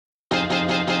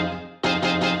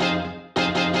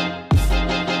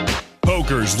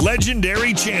poker's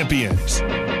legendary champions,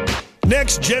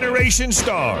 next generation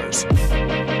stars,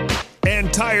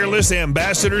 and tireless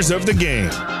ambassadors of the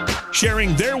game,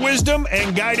 sharing their wisdom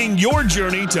and guiding your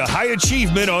journey to high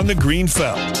achievement on the green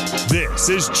felt. This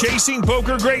is Chasing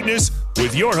Poker Greatness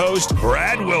with your host,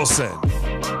 Brad Wilson.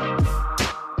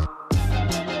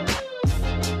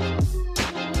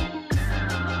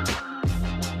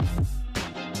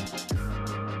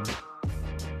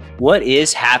 What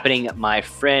is happening, my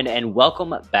friend, and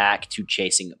welcome back to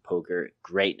Chasing Poker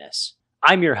Greatness.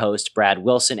 I'm your host, Brad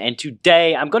Wilson, and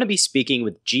today I'm going to be speaking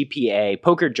with GPA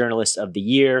Poker Journalist of the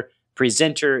Year,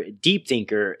 presenter, deep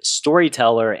thinker,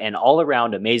 storyteller, and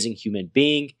all-around amazing human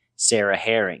being, Sarah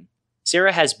Herring.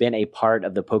 Sarah has been a part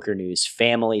of the PokerNews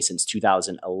family since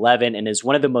 2011 and is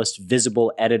one of the most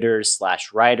visible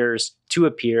editors/writers to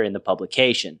appear in the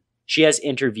publication. She has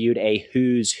interviewed a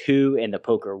who's who in the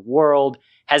poker world,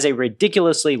 has a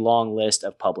ridiculously long list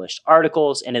of published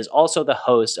articles, and is also the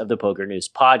host of the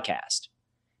PokerNews podcast.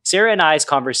 Sarah and I's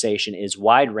conversation is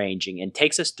wide-ranging and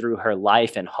takes us through her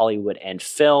life in Hollywood and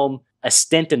film, a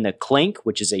stint in the Clink,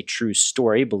 which is a true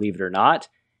story, believe it or not,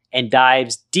 and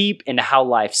dives deep into how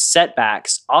life's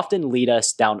setbacks often lead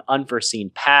us down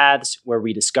unforeseen paths where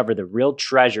we discover the real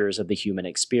treasures of the human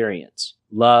experience: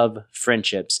 love,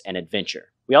 friendships, and adventure.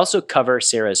 We also cover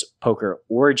Sarah's poker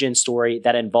origin story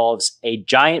that involves a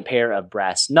giant pair of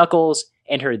brass knuckles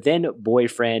and her then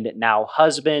boyfriend, now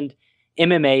husband,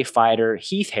 MMA fighter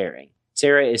Heath Herring.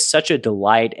 Sarah is such a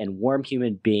delight and warm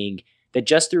human being that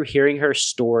just through hearing her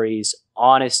stories,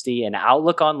 honesty, and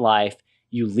outlook on life,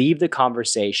 you leave the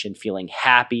conversation feeling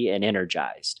happy and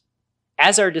energized.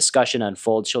 As our discussion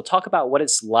unfolds, she'll talk about what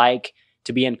it's like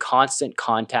to be in constant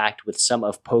contact with some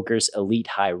of poker's elite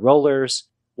high rollers,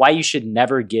 why you should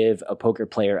never give a poker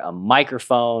player a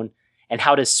microphone, and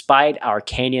how despite our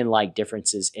canyon-like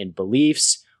differences in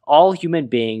beliefs, all human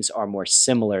beings are more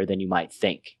similar than you might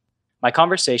think. My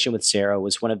conversation with Sarah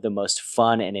was one of the most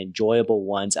fun and enjoyable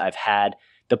ones I've had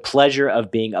the pleasure of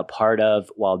being a part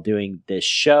of while doing this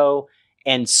show.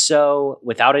 And so,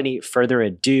 without any further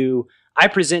ado, I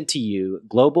present to you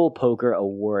Global Poker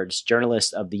Awards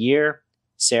Journalist of the Year,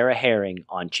 Sarah Herring,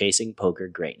 on Chasing Poker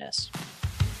Greatness.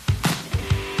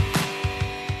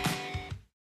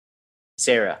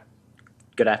 Sarah,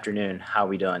 good afternoon. How are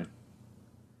we doing?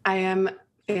 I am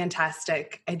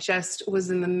fantastic. I just was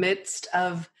in the midst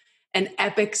of an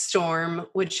epic storm,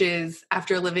 which is,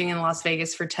 after living in Las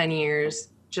Vegas for 10 years,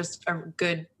 just a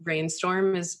good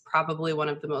rainstorm is probably one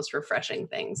of the most refreshing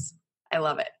things. I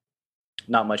love it.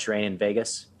 Not much rain in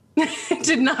Vegas?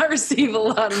 Did not receive a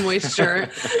lot of moisture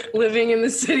living in the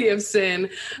city of sin.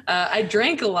 I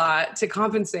drank a lot to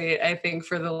compensate, I think,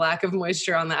 for the lack of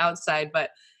moisture on the outside,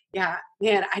 but yeah,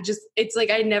 man, it's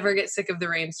like I never get sick of the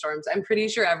rainstorms. I'm pretty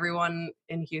sure everyone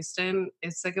in Houston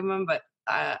is sick of them, but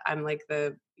I'm like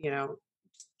the,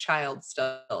 child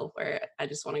still where I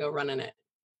just want to go run in it.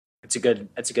 It's a good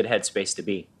headspace to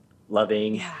be.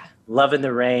 Loving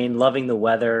the rain, loving the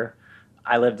weather.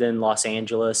 I lived in Los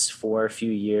Angeles for a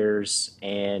few years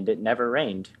and it never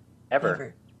rained, ever.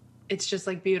 Never. It's just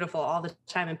like beautiful all the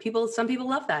time. And some people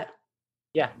love that.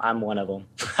 Yeah, I'm one of them.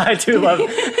 I do love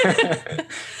it.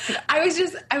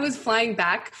 I was flying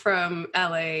back from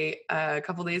LA a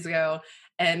couple days ago,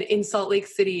 and in Salt Lake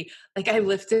City, like I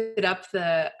lifted up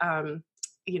the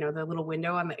little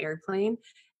window on the airplane,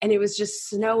 and it was just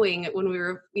snowing when we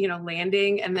were,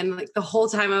 landing. And then like the whole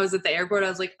time I was at the airport, I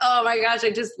was like, oh my gosh,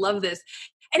 I just love this.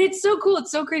 And it's so cool.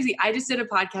 It's so crazy. I just did a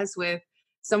podcast with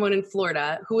someone in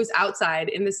Florida who was outside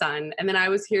in the sun. And then I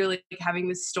was here like having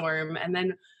this storm. And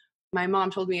then my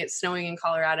mom told me it's snowing in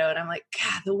Colorado, and I'm like,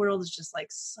 God, the world is just like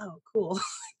so cool.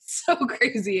 It's so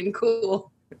crazy and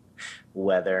cool.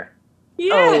 Weather.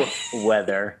 Yeah. Oh,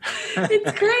 weather.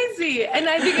 It's crazy. And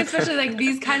I think especially like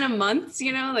these kind of months,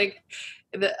 like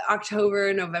the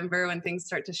October, November, when things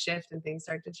start to shift and things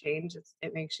start to change,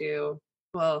 it makes you,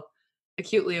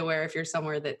 acutely aware if you're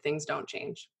somewhere that things don't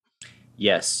change.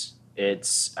 Yes.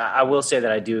 I will say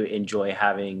that I do enjoy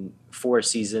having 4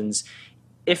 seasons,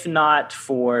 if not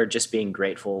for just being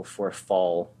grateful for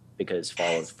fall, because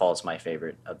fall is my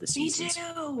favorite of the seasons.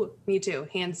 Me too.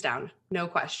 Hands down. No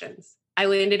questions. I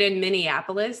landed in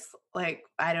Minneapolis,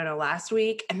 last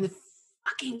week, and the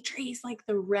fucking trees, like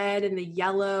the red and the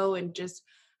yellow, and just,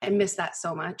 I miss that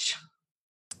so much.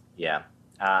 Yeah.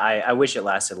 I wish it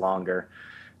lasted longer.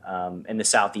 In the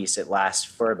Southeast, it lasts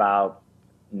for about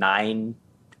 9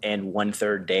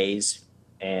 1/3 days.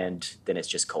 And then it's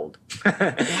just cold.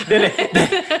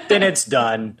 then it's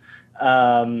done.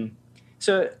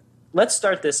 So let's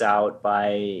start this out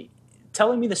by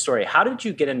telling me the story. How did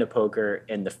you get into poker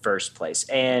in the first place?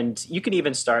 And you can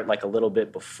even start like a little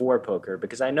bit before poker,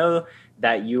 because I know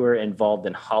that you were involved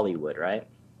in Hollywood, right?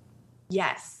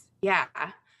 Yes. Yeah.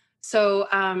 So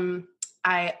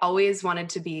I always wanted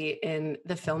to be in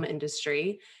the film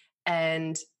industry.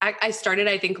 And I started,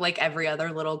 I think, like every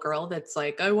other little girl that's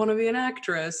like, I want to be an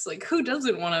actress. Like, who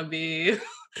doesn't want to be?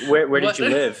 Where did you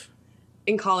live?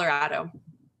 In Colorado.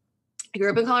 I grew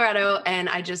up in Colorado, and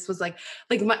I just was like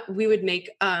we would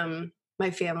make my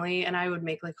family and I would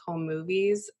make like home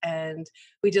movies, and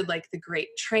we did like the Great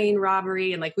Train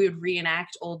Robbery, and like we would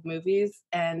reenact old movies,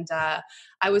 and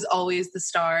I was always the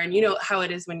star. And you know how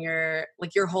it is when you're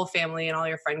like your whole family and all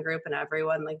your friend group and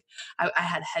everyone, like I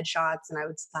had headshots and I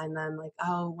would sign them like,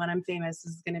 oh, when I'm famous,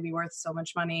 this is going to be worth so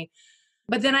much money.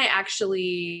 But then I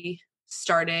actually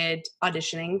started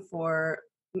auditioning for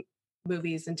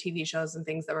movies and TV shows and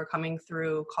things that were coming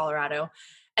through Colorado.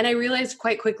 And I realized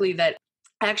quite quickly that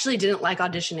I actually didn't like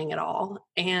auditioning at all.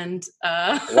 And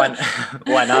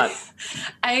why not?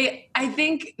 I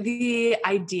think the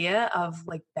idea of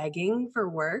like begging for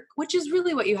work, which is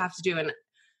really what you have to do, and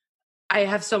I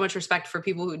have so much respect for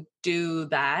people who do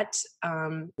that.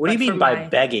 What do you mean by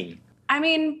begging? I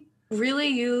mean, really,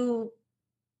 you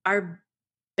are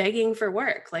begging for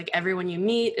work. Like everyone you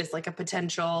meet is like a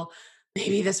potential,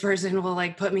 maybe this person will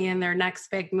like put me in their next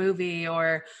big movie.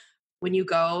 Or when you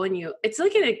go and it's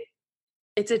like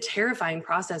it's a terrifying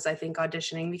process, I think,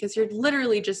 auditioning, because you're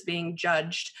literally just being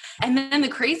judged. And then the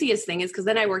craziest thing is, because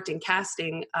then I worked in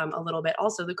casting a little bit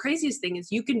also, the craziest thing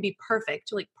is you can be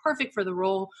perfect, like perfect for the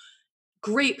role,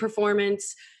 great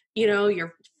performance, you know,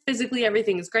 you're physically,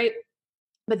 everything is great,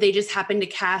 but they just happen to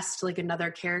cast like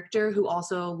another character who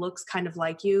also looks kind of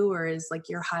like you, or is like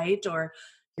your height or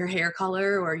your hair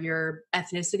color or your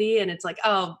ethnicity. And it's like,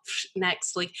 oh,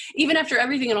 next. Like even after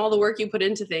everything and all the work you put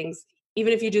into things,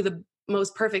 even if you do the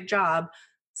most perfect job,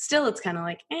 still it's kind of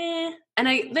like, eh.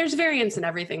 And there's variance in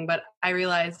everything, but I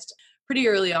realized pretty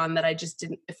early on that I just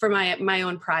didn't, for my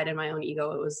own pride and my own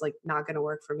ego, it was like not going to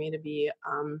work for me to be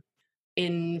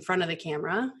in front of the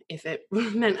camera if it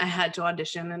meant I had to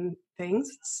audition and things.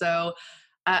 So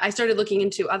I started looking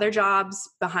into other jobs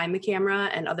behind the camera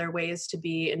and other ways to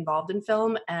be involved in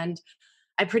film. And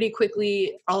I pretty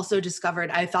quickly also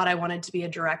discovered I thought I wanted to be a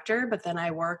director, but then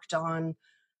I worked on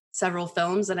several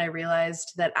films and I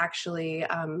realized that actually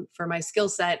for my skill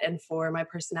set and for my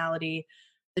personality,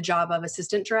 the job of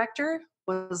assistant director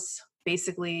was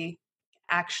basically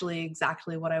actually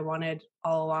exactly what I wanted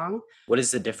all along. What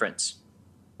is the difference?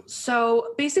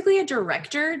 So basically a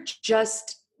director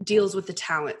just deals with the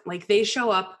talent. Like they show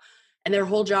up and their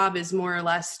whole job is more or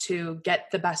less to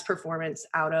get the best performance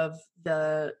out of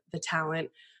the talent.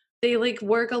 They like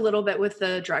work a little bit with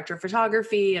the director of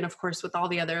photography and of course with all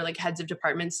the other like heads of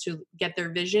departments to get their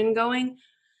vision going.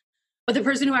 But the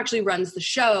person who actually runs the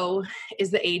show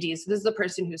is the AD. So this is the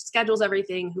person who schedules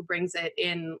everything, who brings it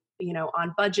in, you know,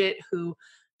 on budget, who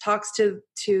talks to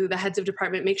the heads of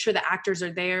department, make sure the actors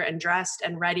are there and dressed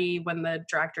and ready when the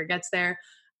director gets there.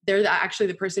 They're actually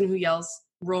the person who yells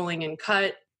rolling and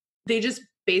cut. They just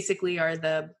basically are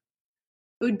it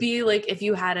would be like if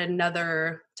you had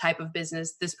another type of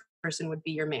business, this person would be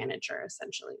your manager,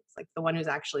 essentially. It's like the one who's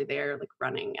actually there, like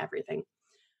running everything.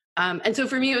 And so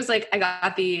for me, it was like I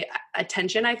got the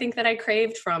attention I think that I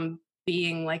craved from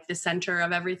being like the center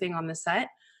of everything on the set,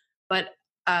 but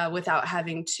without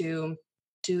having to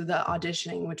do the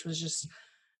auditioning, which was just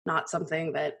not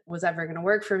something that was ever going to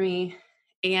work for me.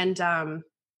 And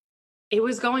it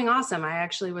was going awesome.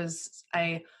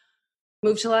 I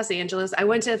moved to Los Angeles. I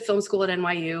went to film school at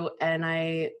NYU, and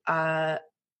I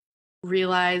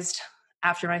realized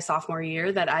after my sophomore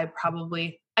year that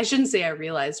I shouldn't say I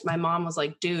realized, my mom was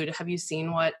like, dude, have you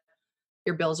seen what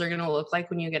your bills are going to look like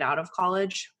when you get out of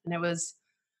college? And it was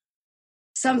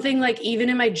something like, even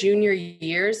in my junior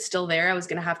years, still there, I was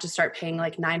going to have to start paying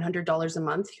like $900 a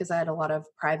month because I had a lot of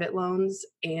private loans.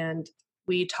 And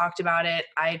we talked about it.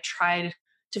 I tried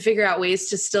to figure out ways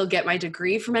to still get my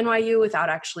degree from NYU without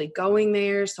actually going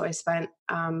there. So I spent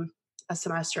a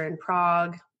semester in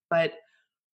Prague, but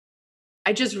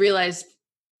I just realized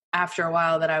after a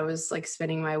while that I was like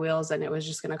spinning my wheels and it was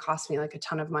just going to cost me like a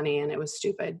ton of money and it was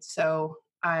stupid. So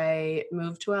I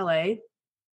moved to LA.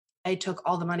 I took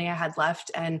all the money I had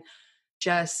left and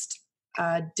just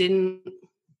didn't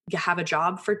have a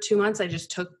job for 2 months. I just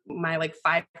took my like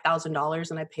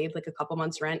 $5,000 and I paid like a couple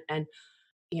months rent and,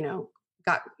 you know,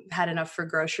 had enough for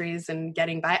groceries and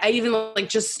getting by. I even like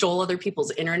just stole other people's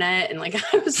internet and like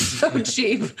I was so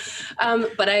cheap.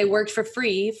 But I worked for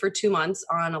free for 2 months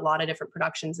on a lot of different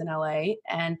productions in LA.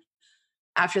 And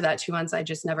after that 2 months, I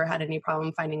just never had any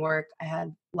problem finding work. I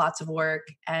had lots of work,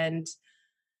 and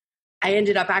I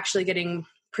ended up actually getting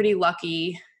pretty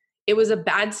lucky. It was a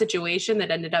bad situation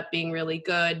that ended up being really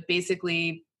good.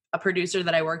 Basically, a producer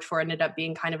that I worked for ended up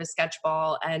being kind of a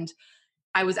sketchball, and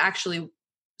I was actually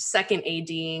second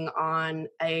ADing on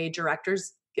a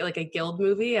director's, like a guild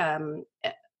movie, like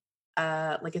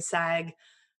a SAG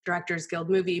Directors Guild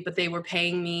movie, but they were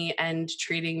paying me and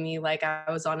treating me like I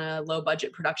was on a low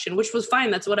budget production, which was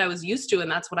fine. That's what I was used to,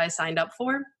 and that's what I signed up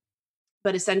for.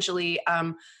 But essentially,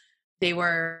 they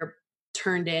were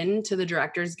turned in to the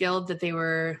Directors Guild, that they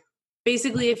were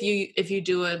basically, if you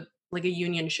do a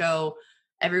union show,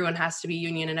 everyone has to be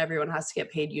union and everyone has to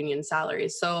get paid union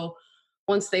salaries. So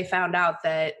once they found out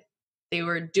that they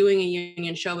were doing a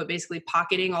union show but basically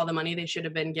pocketing all the money they should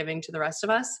have been giving to the rest of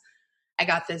us, I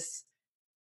got this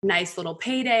nice little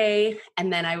payday,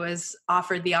 and then I was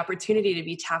offered the opportunity to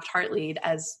be Taft Heart Lead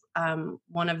as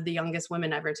one of the youngest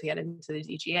women ever to get into the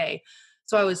DGA.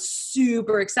 So I was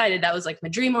super excited. That was like my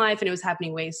dream life, and it was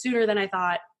happening way sooner than I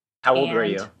thought. How old were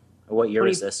you? What year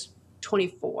was this?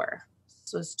 24.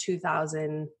 So it was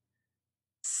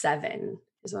 2007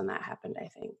 is when that happened, I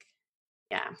think.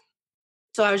 Yeah.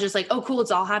 So I was just like, oh, cool.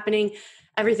 It's all happening.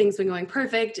 Everything's been going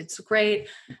perfect. It's great.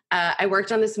 I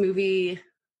worked on this movie,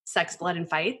 Sex, Blood, and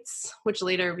Fights, which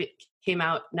later came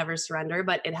out Never Surrender,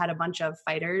 but it had a bunch of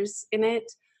fighters in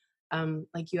it,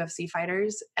 like UFC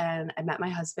fighters. And I met my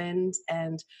husband,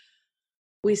 and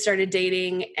we started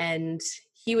dating, and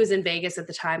he was in Vegas at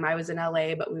the time. I was in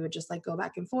LA, but we would just like go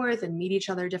back and forth and meet each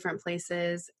other different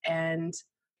places. And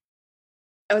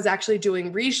I was actually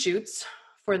doing reshoots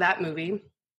for that movie,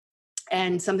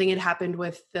 and something had happened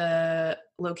with the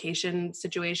location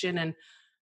situation. And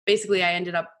basically I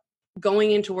ended up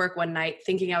going into work one night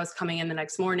thinking I was coming in the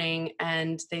next morning,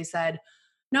 and they said,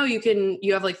 no, you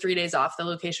have like 3 days off. The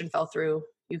location fell through.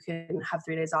 You can have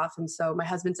 3 days off. And so my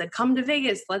husband said, come to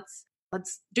Vegas. Let's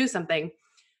do something.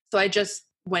 So I just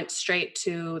went straight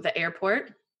to the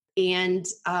airport. And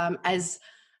as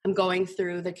I'm going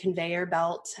through the conveyor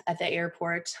belt at the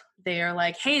airport, they are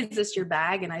like, hey, is this your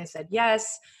bag? And I said,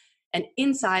 yes. And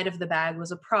inside of the bag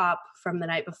was a prop from the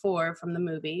night before from the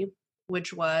movie,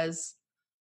 which was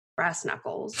brass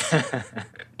knuckles.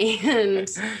 And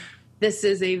this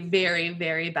is a very,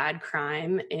 very bad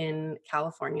crime in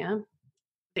California.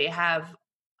 They have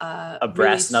a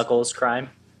brass knuckles crime.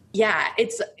 Yeah,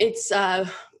 it's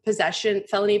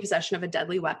felony possession of a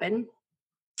deadly weapon.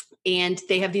 And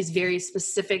they have these very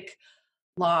specific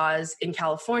laws in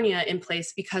California in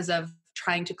place because of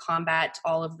trying to combat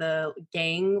all of the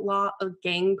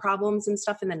gang problems and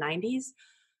stuff in the 90s.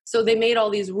 So they made all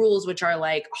these rules, which are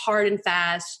like hard and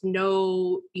fast,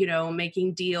 no,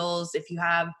 making deals. If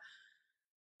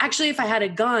I had a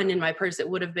gun in my purse, it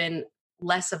would have been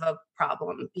less of a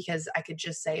problem because I could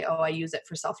just say, oh, I use it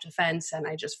for self-defense and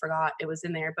I just forgot it was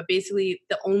in there. But basically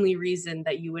the only reason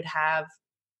that you would have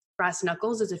brass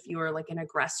knuckles is if you were like an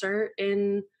aggressor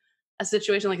in a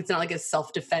situation. Like, it's not like a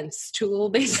self-defense tool,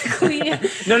 basically.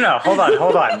 No, hold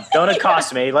on. Don't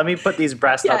accost me. Let me put these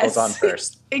brass knuckles on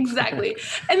first. Exactly.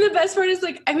 And the best part is,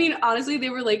 like, I mean, honestly,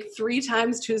 they were like 3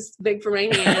 times too big for my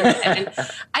hand. And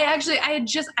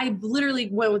I literally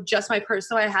went with just my purse.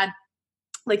 So I had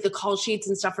like the call sheets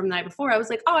and stuff from the night before. I was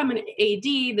like, oh, I'm an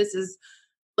AD. This is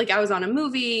like, I was on a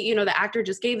movie, the actor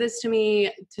just gave this to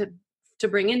me to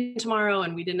bring in tomorrow.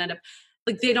 And we didn't end up,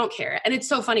 like, they don't care. And it's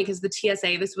so funny because the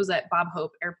TSA, this was at Bob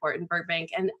Hope Airport in Burbank,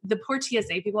 and the poor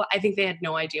TSA people, I think they had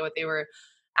no idea what they were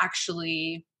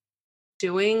actually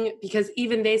doing, because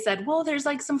even they said, well, there's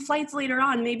like some flights later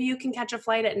on. Maybe you can catch a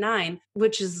flight at 9,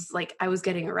 which is like, I was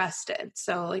getting arrested.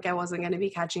 So like, I wasn't going to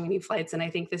be catching any flights. And I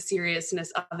think the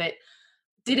seriousness of it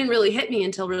didn't really hit me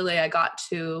until really I got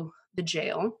to the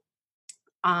jail.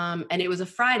 And it was a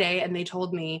Friday, and they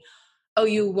told me, oh,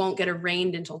 you won't get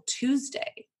arraigned until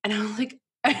Tuesday. And I was like,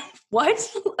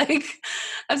 what? Like,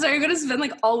 I'm sorry, you're going to spend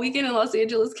like all weekend in Los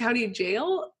Angeles County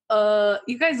Jail?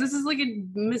 You guys, this is like a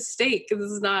mistake. This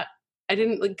is not, I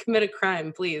didn't like commit a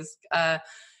crime, please.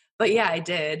 But yeah, I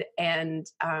did. And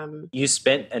you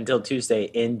spent until Tuesday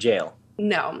in jail?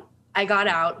 No, I got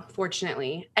out,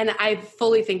 fortunately. And I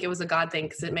fully think it was a God thing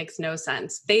because it makes no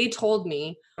sense. They told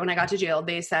me when I got to jail,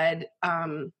 they said,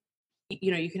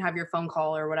 you can have your phone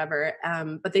call or whatever.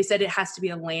 But they said it has to be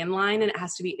a landline and it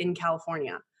has to be in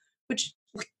California, which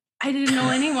I didn't know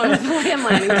anyone with a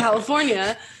landline in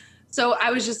California. So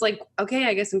I was just like, okay,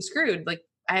 I guess I'm screwed. Like,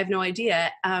 I have no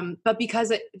idea. But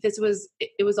because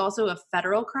it was also a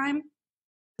federal crime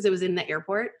because it was in the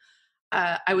airport.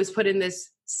 I was put in this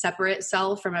separate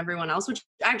cell from everyone else, which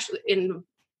actually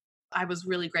I was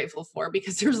really grateful for,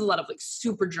 because there was a lot of like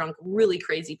super drunk, really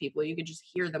crazy people. You could just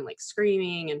hear them like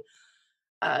screaming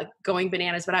and going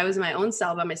bananas. But I was in my own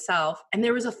cell by myself, and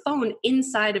there was a phone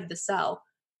inside of the cell,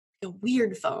 a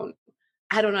weird phone.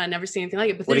 I don't know. I've never seen anything like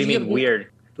it. But what do you mean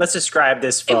weird? Let's describe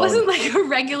this phone. It wasn't like a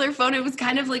regular phone. It was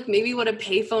kind of like maybe what a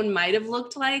payphone might have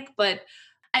looked like, but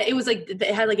it was like, it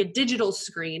had like a digital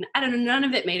screen. I don't know. None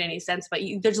of it made any sense, but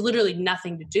there's literally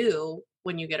nothing to do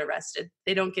when you get arrested.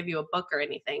 They don't give you a book or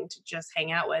anything to just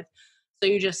hang out with. So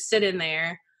you just sit in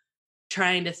there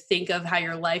trying to think of how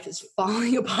your life is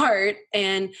falling apart.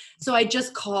 And so I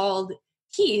just called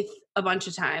Heath a bunch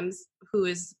of times, who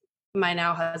is my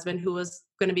now husband, who was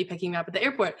going to be picking me up at the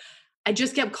airport. I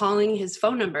just kept calling his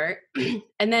phone number.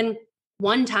 And then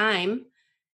one time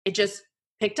it just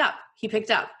picked up. He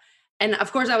picked up. And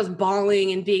of course I was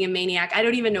bawling and being a maniac. I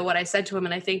don't even know what I said to him.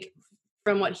 And I think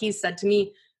from what he said to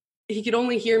me, he could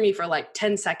only hear me for like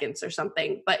 10 seconds or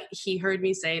something. But he heard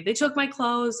me say, they took my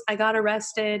clothes, I got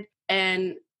arrested.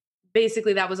 And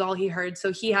basically that was all he heard.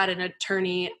 So he had an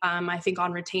attorney, I think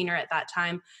on retainer at that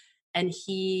time. And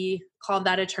he called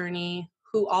that attorney,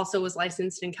 who also was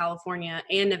licensed in California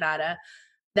and Nevada.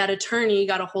 That attorney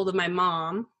got a hold of my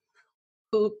mom,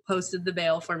 who posted the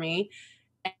bail for me.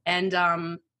 And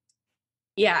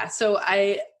yeah, so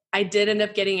I did end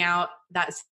up getting out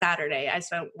that Saturday. I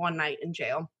spent one night in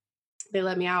jail. They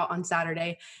let me out on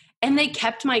Saturday, and they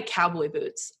kept my cowboy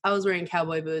boots. I was wearing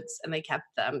cowboy boots, and they kept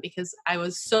them because I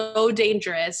was so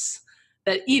dangerous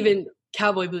that even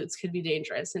cowboy boots could be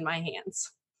dangerous in my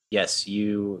hands. Yes,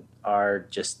 you are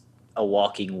just a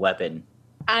walking weapon.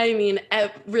 I mean,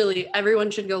 really,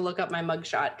 everyone should go look up my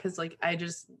mugshot, because like I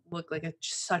just look like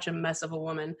such a mess of a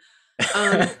woman.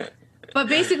 But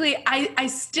basically, I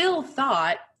still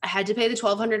thought I had to pay the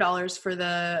 $1,200 for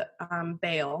the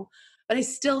bail, but I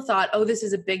still thought, oh, this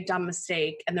is a big dumb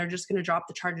mistake, and they're just going to drop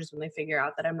the charges when they figure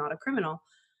out that I'm not a criminal.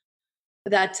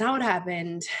 But that's not what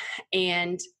happened.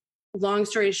 And long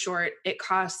story short, it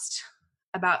cost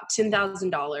about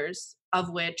 $10,000, of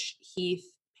which Heath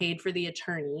paid for the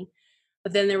attorney.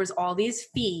 But then there was all these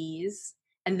fees,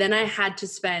 and then I had to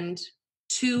spend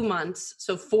 2 months,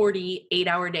 so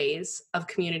 48-hour days of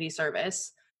community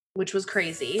service, which was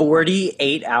crazy.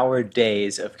 48-hour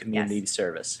days of community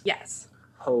service. Yes.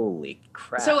 Holy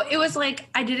crap. So it was like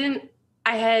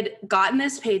I had gotten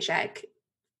this paycheck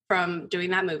from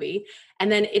doing that movie,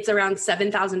 and then it's around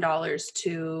 $7,000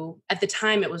 to, at the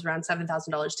time it was around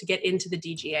 $7,000 to get into the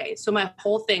DGA. So my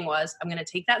whole thing was, I'm going to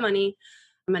take that money,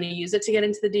 I'm going to use it to get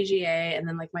into the DGA, and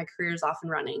then like my career's off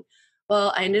and running.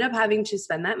 Well, I ended up having to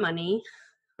spend that money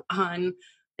on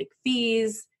like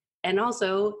fees, and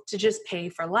also to just pay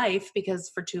for life,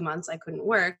 because for 2 months I couldn't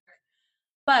work.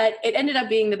 But it ended up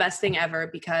being the best thing ever,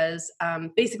 because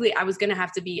basically I was going to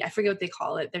have to be, I forget what they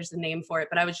call it, there's a name for it,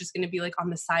 but I was just going to be like on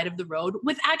the side of the road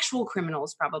with actual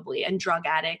criminals probably, and drug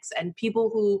addicts, and people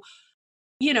who,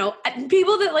 you know,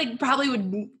 people that like probably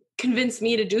would convince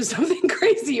me to do something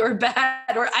crazy or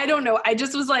bad, or I don't know. I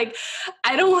just was like,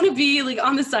 I don't want to be like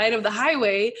on the side of the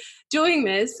highway doing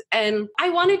this. And I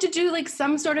wanted to do like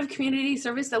some sort of community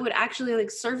service that would actually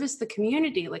like service the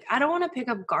community. Like, I don't want to pick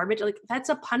up garbage. Like, that's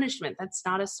a punishment. That's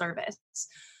not a service.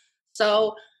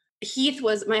 So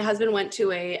my husband went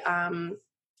to a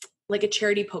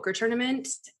charity poker tournament,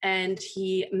 and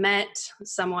he met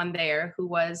someone there who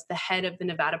was the head of the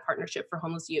Nevada Partnership for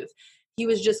Homeless Youth. He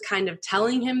was just kind of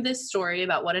telling him this story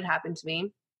about what had happened to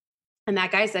me. And that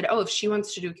guy said, oh, if she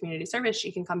wants to do community service,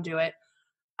 she can come do it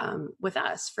with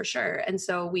us for sure. And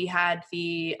so we had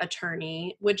the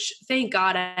attorney, which thank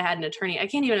God I had an attorney. I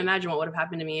can't even imagine what would have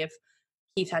happened to me if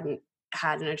Heath hadn't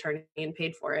had an attorney and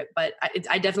paid for it. But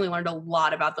I definitely learned a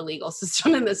lot about the legal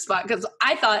system in this spot, because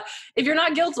I thought, if you're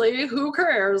not guilty, who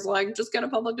cares? Like, just get a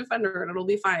public defender and it'll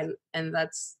be fine. And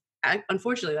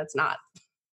unfortunately, that's not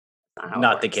how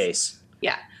not the case.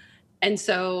 Yeah. And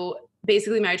so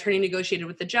basically my attorney negotiated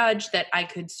with the judge that I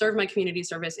could serve my community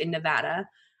service in Nevada.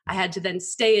 I had to then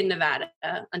stay in Nevada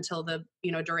until the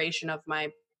duration of my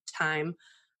time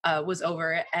was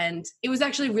over. And it was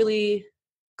actually really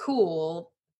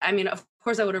cool. I mean, of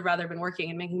course I would have rather been working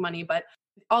and making money, but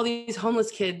all these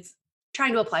homeless kids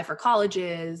trying to apply for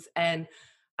colleges, and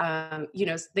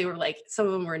they were like, some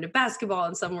of them were into basketball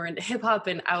and some were into hip hop.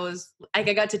 And I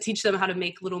got to teach them how to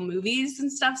make little movies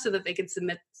and stuff so that they could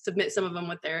submit some of them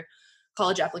with their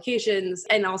college applications,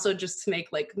 and also just to make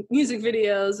like music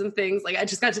videos and things. Like, I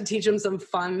just got to teach them some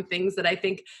fun things that I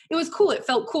think it was cool. It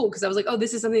felt cool because I was like, oh,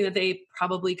 this is something that they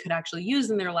probably could actually use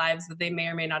in their lives that they may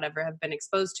or may not ever have been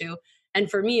exposed to.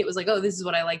 And for me, it was like, oh, this is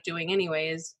what I like doing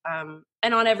anyways. And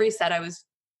on every set, I was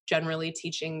generally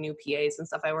teaching new PAs and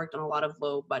stuff. I worked on a lot of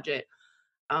low budget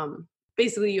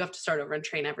basically you have to start over and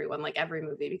train everyone, like every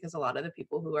movie, because a lot of the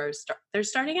people who are they're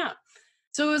starting out.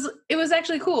 So it was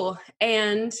actually cool.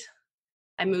 And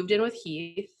I moved in with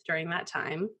Heath during that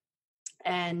time.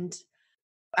 And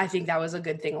I think that was a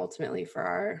good thing ultimately for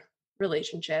our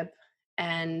relationship.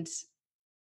 And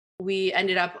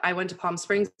I went to Palm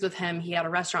Springs with him. He had a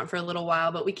restaurant for a little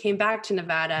while, but we came back to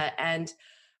Nevada. And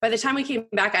by the time we came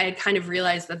back, I had kind of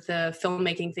realized that the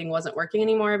filmmaking thing wasn't working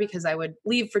anymore, because I would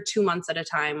leave for 2 months at a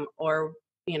time, or,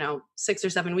 6 or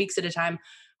 7 weeks at a time,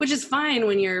 which is fine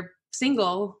when you're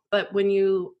single. But when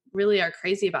you really are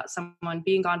crazy about someone,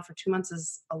 being gone for 2 months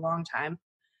is a long time.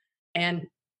 And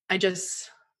I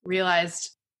just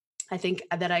realized, I think,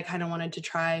 that I kind of wanted to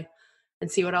try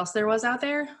and see what else there was out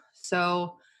there.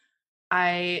 So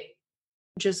I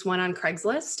just went on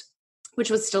Craigslist, which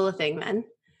was still a thing then.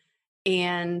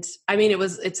 And I mean,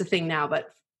 it's a thing now,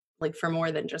 but like for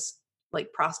more than just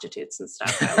like prostitutes and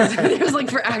stuff. It was like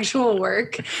for actual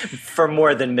work. For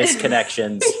more than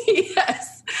misconnections.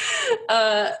 Yes.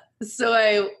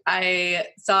 So I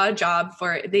saw a job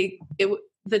for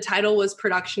the title was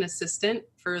production assistant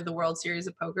for the World Series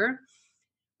of Poker,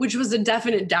 which was a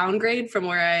definite downgrade from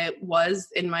where I was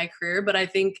in my career. But I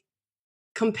think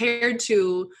compared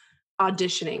to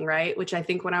auditioning, right, which I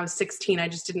think when I was 16, I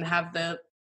just didn't have the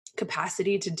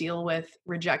capacity to deal with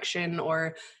rejection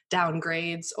or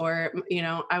downgrades, or,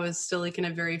 I was still like in a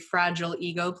very fragile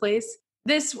ego place.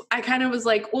 This, I kind of was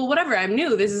like, well, whatever, I'm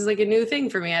new. This is like a new thing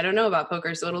for me. I don't know about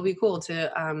poker, so it'll be cool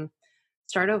to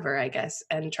start over, I guess,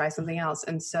 and try something else.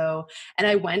 And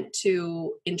I went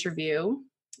to interview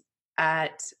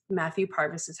at Matthew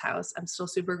Parvis's house. I'm still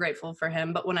super grateful for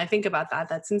him. But when I think about that,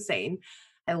 that's insane.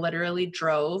 I literally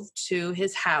drove to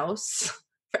his house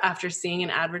after seeing an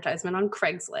advertisement on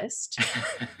Craigslist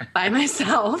by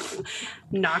myself,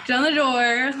 knocked on the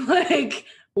door,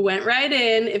 went right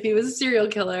in. If he was a serial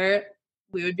killer,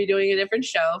 we would be doing a different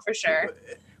show for sure.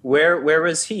 Where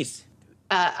was Heath?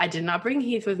 I did not bring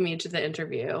Heath with me to the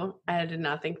interview. I did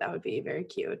not think that would be very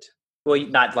cute. Well,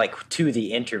 not like to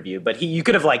the interview, but you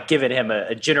could have like given him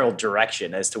a general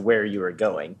direction as to where you were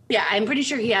going. Yeah, I'm pretty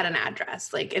sure he had an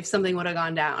address. Like if something would have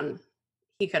gone down,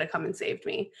 he could have come and saved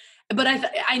me. But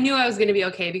I knew I was going to be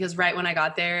okay, because right when I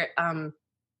got there,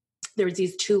 there was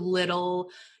these two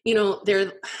little,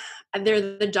 they're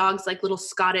the dogs, like little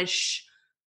Scottish.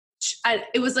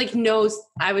 It was like, no,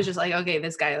 I was just like, okay,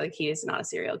 this guy, like, he is not a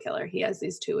serial killer. He has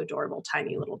these two adorable,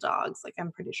 tiny little dogs. Like,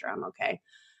 I'm pretty sure I'm okay.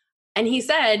 And he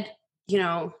said,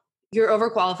 you're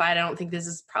overqualified. I don't think this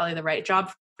is probably the right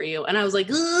job for you. And I was like,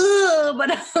 but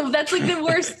that's like the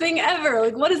worst thing ever.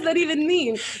 Like, what does that even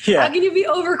mean? Yeah. How can you be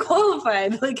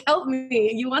overqualified? Like, help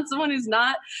me. You want someone who's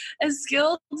not as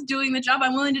skilled doing the job?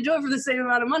 I'm willing to do it for the same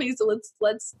amount of money. So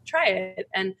let's try it.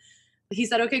 And he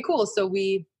said, okay, cool. So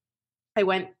I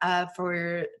went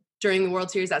during the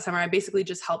World Series that summer. I basically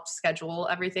just helped schedule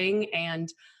everything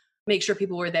and make sure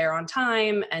people were there on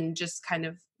time, and just kind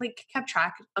of like kept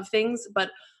track of things. But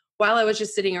while I was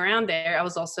just sitting around there, I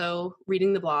was also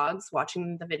reading the blogs,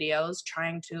 watching the videos,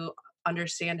 trying to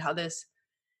understand how this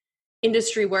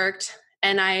industry worked.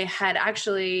 And I had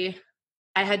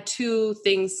two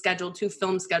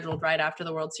films scheduled right after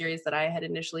the World Series that I had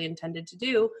initially intended to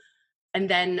do. And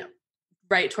then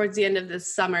right towards the end of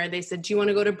this summer, they said, do you want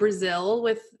to go to Brazil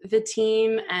with the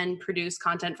team and produce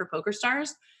content for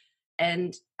PokerStars?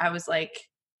 And I was like,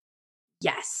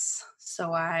 yes.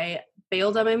 So I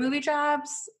bailed on my movie jobs.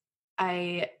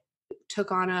 I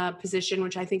took on a position,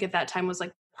 which I think at that time was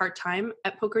like part-time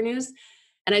at PokerNews.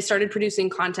 And I started producing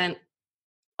content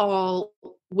all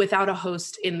without a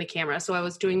host in the camera. So I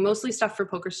was doing mostly stuff for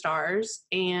PokerStars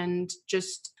and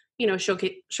just,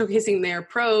 showcasing their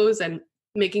pros and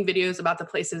making videos about the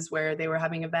places where they were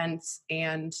having events.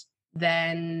 And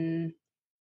then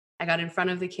I got in front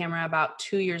of the camera about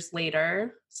 2 years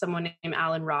later. Someone named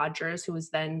Alan Rogers, who was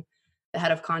then the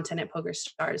head of content at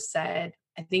PokerStars, said,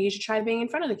 I think you should try being in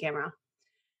front of the camera.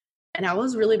 And I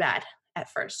was really bad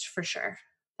at first, for sure.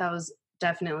 I was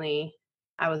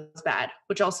bad,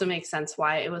 which also makes sense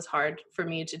why it was hard for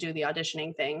me to do the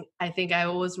auditioning thing. I think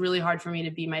it was really hard for me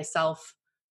to be myself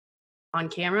on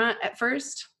camera at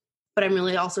first, but I'm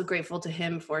really also grateful to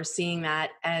him for seeing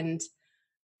that. And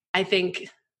I think...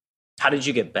 How did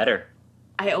you get better?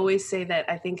 I always say that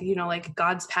I think, like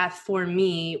God's path for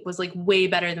me was like way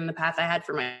better than the path I had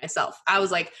for myself. I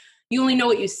was like, you only know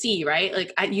what you see, right?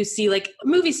 Like you see like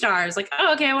movie stars, like,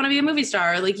 oh, okay, I want to be a movie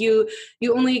star. Like you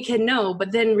only can know.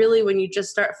 But then really when you just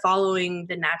start following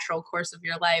the natural course of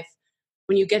your life,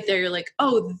 when you get there, you're like,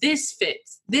 oh, this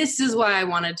fits. This is why I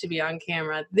wanted to be on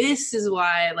camera. This is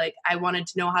why like I wanted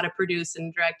to know how to produce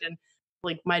and direct. And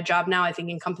like my job now, I think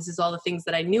encompasses all the things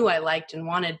that I knew I liked and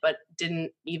wanted, but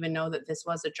didn't even know that this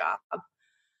was a job.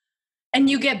 And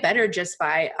you get better just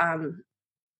by,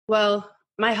 well,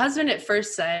 my husband at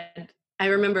first said, I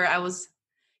remember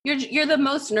you're the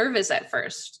most nervous at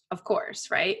first, of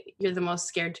course, right? You're the most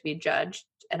scared to be judged.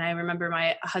 And I remember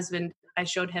my husband, I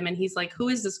showed him and he's like, who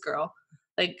is this girl?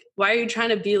 Like, why are you trying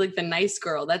to be like the nice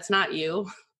girl? That's not you.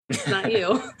 It's not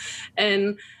you.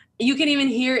 And you can even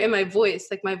hear in my voice,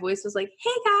 like my voice was like,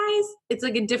 hey guys, it's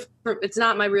like it's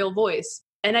not my real voice.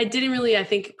 And I didn't really, I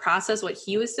think, process what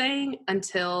he was saying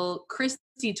until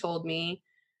Christy told me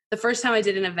the first time I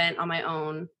did an event on my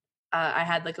own. I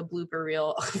had like a blooper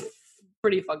reel,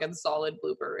 pretty fucking solid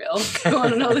blooper reel. If you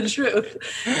want to know the truth.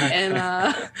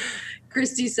 And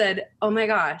Christy said, oh my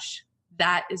gosh,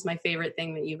 that is my favorite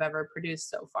thing that you've ever produced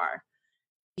so far,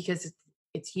 because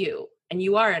it's you and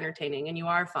you are entertaining and you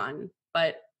are fun.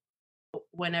 But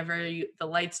whenever the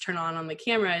lights turn on the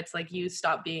camera, it's like you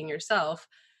stop being yourself.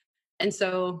 And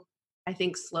so I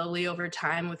think slowly over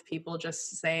time, with people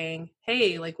just saying,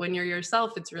 hey, like when you're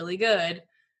yourself, it's really good.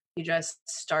 You just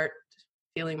start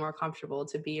feeling more comfortable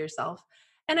to be yourself.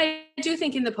 And I do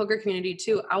think in the poker community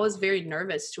too, I was very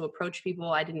nervous to approach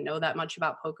people. I didn't know that much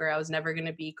about poker. I was never going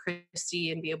to be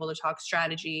Christy and be able to talk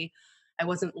strategy. I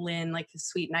wasn't Lynn, like the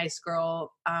sweet, nice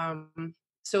girl.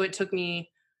 So it took me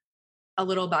a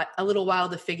little while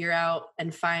to figure out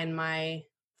and find my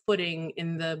footing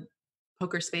in the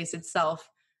poker space itself.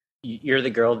 You're the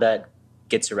girl that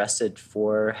gets arrested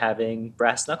for having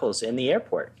brass knuckles in the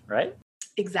airport, right?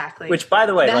 Exactly. Which, by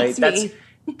the way, that's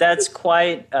that's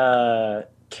quite a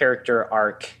character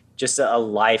arc, just a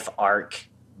life arc,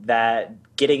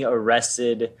 that getting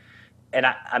arrested. And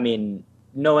I mean,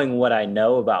 knowing what I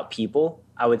know about people,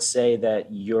 I would say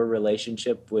that your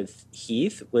relationship with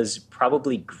Heath was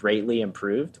probably greatly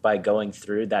improved by going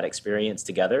through that experience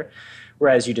together.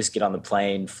 Whereas you just get on the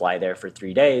plane, fly there for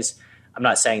 3 days. I'm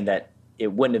not saying that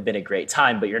it wouldn't have been a great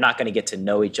time, but you're not going to get to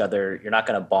know each other. You're not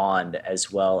going to bond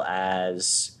as well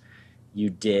as you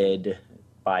did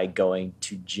by going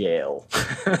to jail.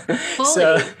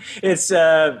 So it's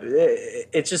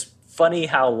just funny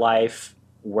how life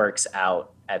works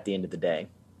out at the end of the day.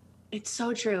 It's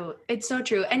so true. It's so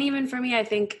true. And even for me, I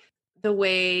think the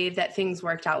way that things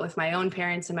worked out with my own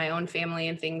parents and my own family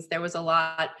and things, there was a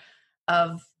lot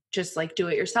of just like do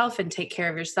it yourself and take care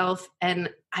of yourself. And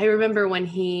I remember when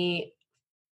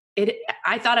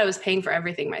I thought I was paying for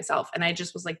everything myself, and I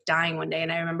just was like dying one day.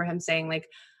 And I remember him saying like,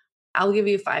 I'll give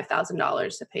you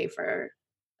 $5,000 to pay for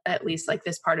at least like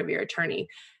this part of your attorney.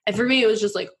 And for me, it was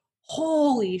just like,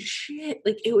 holy shit.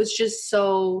 Like it was just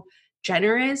so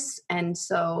generous. And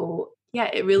so, yeah,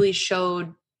 it really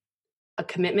showed a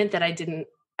commitment that I didn't,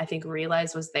 I think,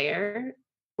 realize was there,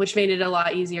 which made it a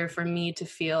lot easier for me to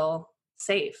feel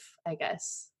safe, I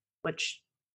guess, which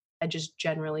I just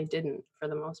generally didn't for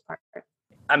the most part.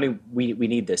 I mean, we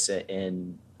need this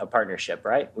in a partnership,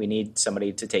 right? We need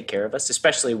somebody to take care of us,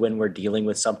 especially when we're dealing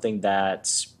with something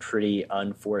that's pretty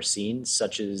unforeseen,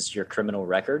 such as your criminal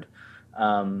record,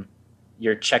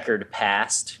 your checkered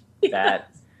past that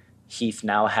Heath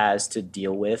now has to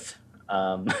deal with.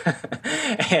 But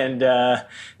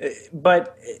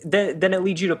then it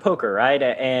leads you to poker, right?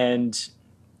 And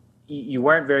you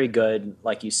weren't very good,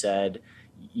 like you said.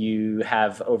 You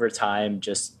have over time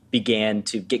just began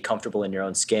to get comfortable in your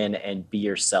own skin and be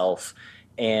yourself.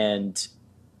 And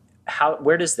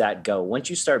where does that go? Once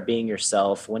you start being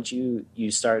yourself, once you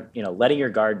start, letting your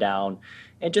guard down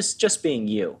and just being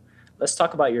you. Let's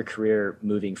talk about your career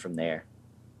moving from there.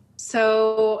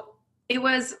 So it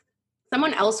was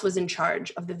someone else was in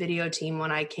charge of the video team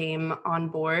when I came on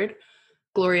board,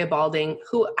 Gloria Balding,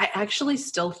 who I actually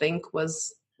still think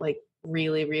was like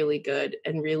really, really good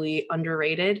and really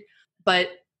underrated.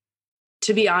 But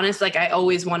to be honest, like I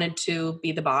always wanted to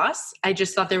be the boss. I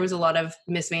just thought there was a lot of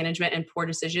mismanagement and poor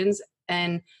decisions.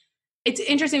 And it's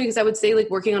interesting because I would say like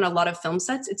working on a lot of film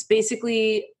sets, it's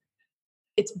basically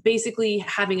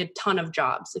having a ton of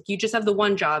jobs. Like you just have the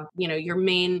one job, your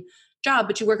main job,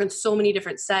 but you work on so many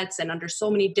different sets and under so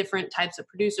many different types of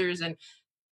producers and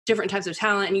different types of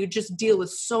talent. And you just deal with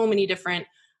so many different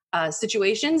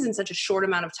situations in such a short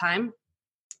amount of time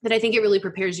that I think it really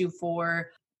prepares you for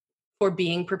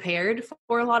being prepared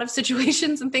for a lot of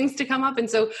situations and things to come up. And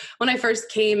so when I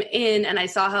first came in and I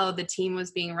saw how the team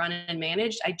was being run and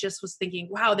managed, I just was thinking,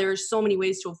 wow, there are so many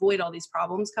ways to avoid all these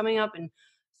problems coming up and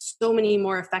so many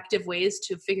more effective ways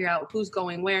to figure out who's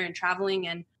going where and traveling.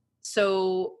 And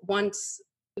so once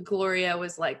Gloria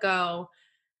was let go,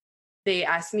 they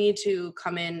asked me to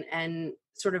come in and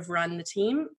sort of run the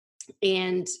team.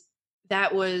 And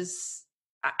that was,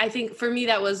 I think for me,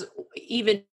 that was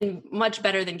even much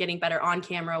better than getting better on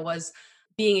camera was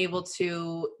being able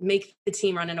to make the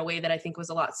team run in a way that I think was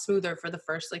a lot smoother for the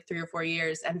first like 3 or 4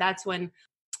 years. And that's when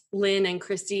Lynn and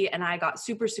Christy and I got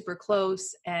super, super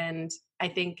close. And I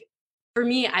think for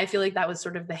me, I feel like that was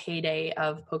sort of the heyday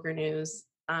of Poker News,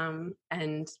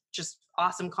 and just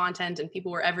awesome content, and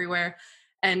people were everywhere.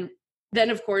 And then,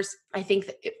 of course, I think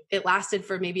that it lasted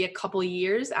for maybe a couple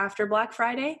years after Black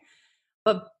Friday.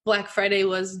 But Black Friday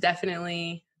was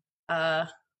definitely a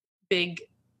big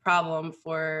problem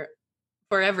for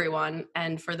everyone,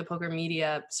 and for the poker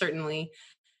media, certainly.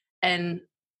 And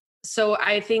so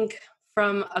I think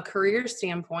from a career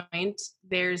standpoint,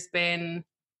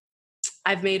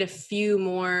 I've made a few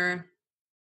more,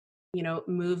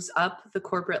 moves up the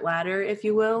corporate ladder, if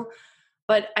you will.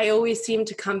 But I always seem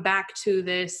to come back to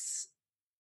this,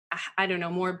 I don't know,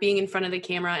 more being in front of the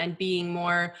camera and being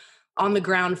more on the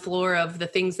ground floor of the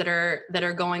things that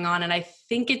are going on. And I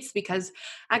think it's because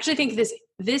I actually think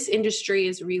this industry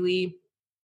is really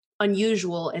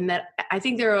unusual in that I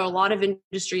think there are a lot of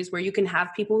industries where you can have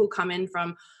people who come in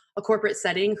from a corporate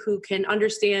setting who can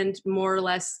understand more or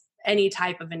less any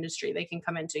type of industry they can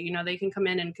come into. They can come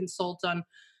in and consult on,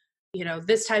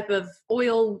 this type of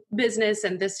oil business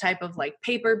and this type of like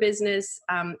paper business.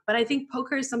 But I think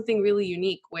poker is something really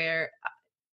unique where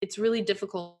it's really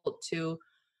difficult to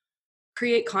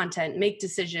create content, make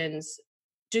decisions,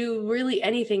 do really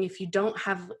anything if you don't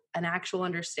have an actual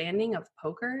understanding of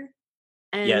poker.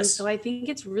 And so I think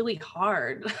it's really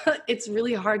hard. It's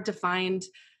really hard to find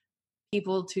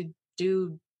people to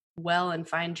do well and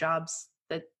find jobs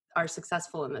that are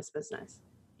successful in this business.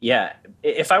 Yeah.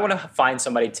 If I want to find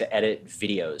somebody to edit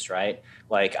videos, right?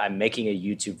 Like I'm making a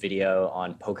YouTube video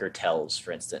on poker tells,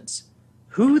 for instance.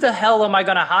 Who the hell am I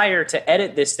going to hire to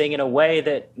edit this thing in a way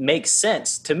that makes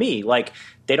sense to me? Like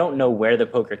they don't know where the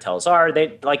poker tells are.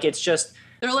 They're like,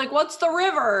 what's the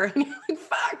river? And you're like,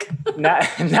 fuck.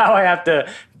 Now I have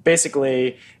to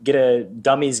basically get a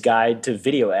dummy's guide to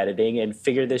video editing and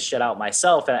figure this shit out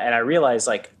myself. And I realize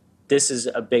like this is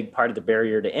a big part of the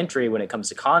barrier to entry when it comes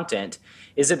to content,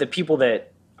 is that the people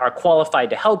that are qualified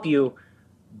to help you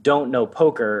don't know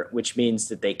poker, which means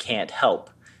that they can't help.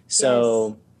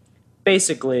 So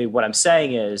basically what I'm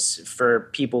saying is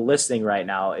for people listening right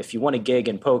now, if you want to gig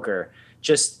in poker,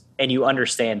 and you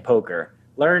understand poker,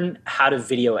 learn how to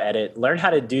video edit, learn how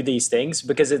to do these things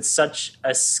because it's such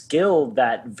a skill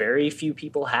that very few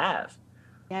people have.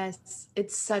 Yes,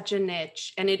 it's such a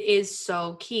niche and it is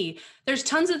so key. There's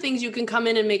tons of things you can come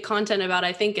in and make content about,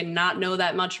 I think, and not know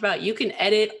that much about. You can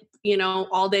edit,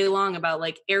 all day long about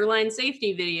like airline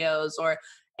safety videos or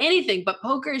anything, but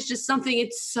poker is just something,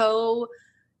 it's so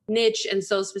niche and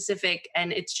so specific,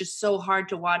 and it's just so hard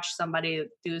to watch somebody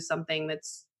do something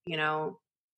that's,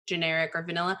 generic or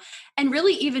vanilla, and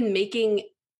really even making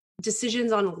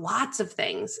decisions on lots of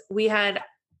things.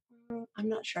 I'm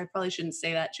not sure, I probably shouldn't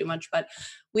say that too much, but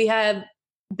we have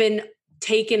been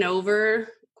taken over,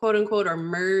 quote unquote, or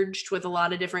merged with a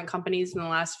lot of different companies in the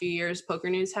last few years,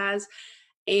 PokerNews has.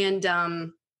 And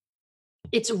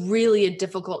it's really a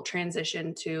difficult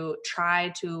transition to try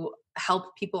to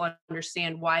help people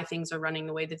understand why things are running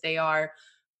the way that they are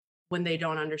when they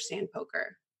don't understand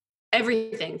poker.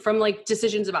 Everything from like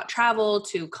decisions about travel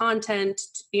to content,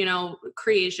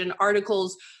 creation,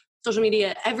 articles, social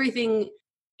media, everything.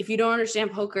 If you don't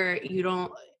understand poker,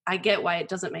 I get why it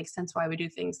doesn't make sense why we do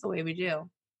things the way we do.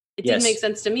 It didn't make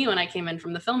sense to me when I came in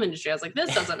from the film industry. I was like,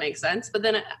 this doesn't make sense. But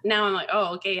then now I'm like,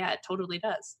 oh, okay, yeah, it totally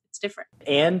does. It's different.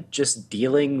 And just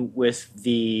dealing with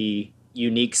the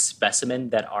unique specimen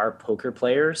that are poker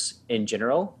players in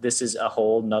general, this is a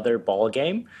whole nother ball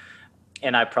game.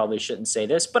 And I probably shouldn't say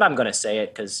this, but I'm going to say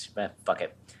it because fuck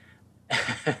it.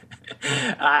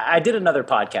 I did another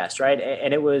podcast, right?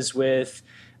 And it was with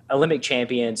Olympic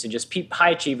champions and just high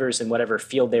achievers in whatever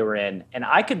field they were in. And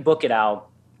I could book it out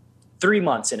 3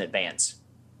 months in advance.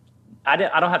 I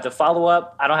don't have to follow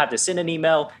up. I don't have to send an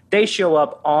email. They show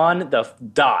up on the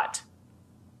dot.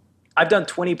 I've done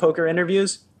 20 poker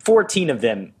interviews. 14 of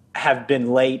them have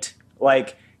been late,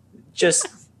 like just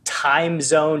time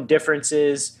zone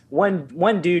differences.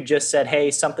 One dude just said, hey,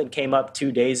 something came up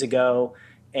 2 days ago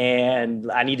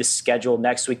and I need to schedule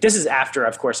next week. This is after,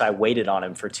 of course, I waited on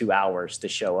him for 2 hours to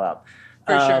show up.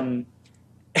 For sure. And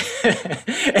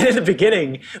in the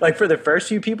beginning, like for the first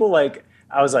few people, like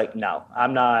I was like, no,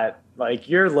 I'm not, like,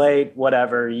 you're late,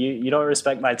 whatever. You don't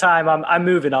respect my time. I'm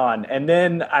moving on. And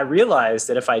then I realized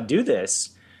that if I do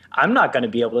this, I'm not going to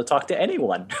be able to talk to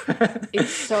anyone.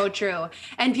 It's so true.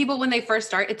 And people, when they first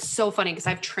start, it's so funny because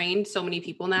I've trained so many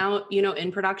people now,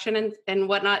 in production and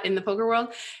whatnot in the poker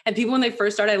world. And people, when they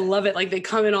first start, I love it. Like they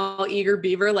come in all eager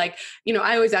beaver. Like,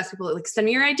 I always ask people, like, send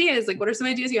me your ideas. Like, what are some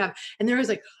ideas you have? And they're always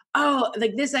like, oh,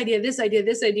 like this idea, this idea,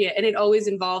 this idea. And it always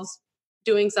involves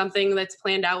doing something that's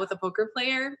planned out with a poker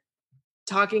player,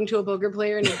 talking to a poker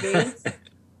player in advance.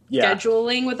 Yeah.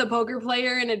 Scheduling with a poker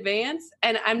player in advance.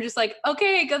 And I'm just like,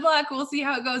 okay, good luck. We'll see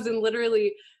how it goes. And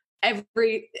literally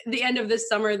the end of this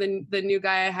summer, the new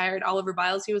guy I hired, Oliver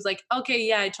Biles, he was like, okay,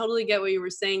 yeah, I totally get what you were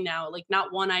saying now. Like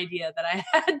not one idea that I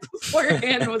had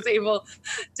beforehand was able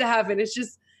to happen. It's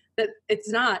just that it's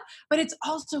not. But it's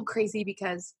also crazy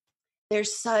because they're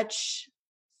such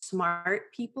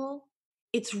smart people.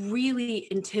 It's really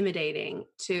intimidating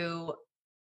to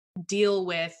deal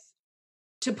with,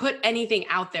 to put anything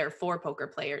out there for poker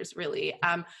players, really.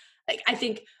 I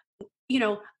think,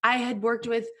 I had worked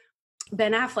with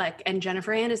Ben Affleck and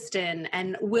Jennifer Aniston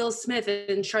and Will Smith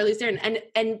and Charlize Theron.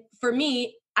 And for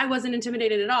me, I wasn't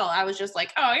intimidated at all. I was just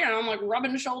like, oh, I'm like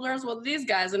rubbing shoulders with these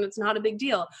guys and it's not a big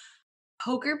deal.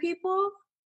 Poker people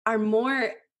are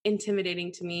more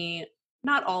intimidating to me.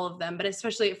 Not all of them, but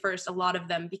especially at first, a lot of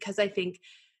them, because I think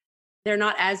they're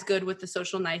not as good with the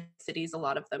social niceties, a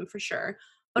lot of them for sure.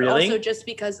 But really? Also just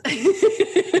because,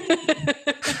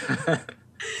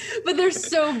 but they're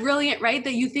so brilliant, right?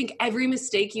 That you think every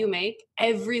mistake you make,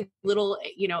 every little,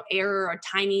 error or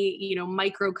tiny,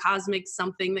 microcosmic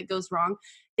something that goes wrong,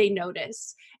 they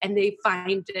notice and they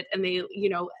find it and they,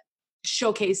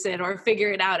 showcase it or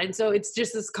figure it out. And so it's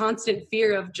just this constant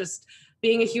fear of just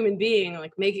being a human being,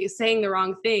 like saying the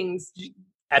wrong things,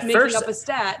 making up a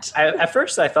stat. At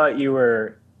first I thought you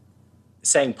were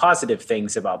saying positive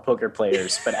things about poker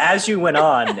players, but as you went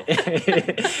on,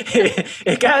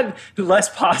 it got less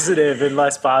positive and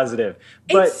less positive.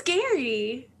 But it's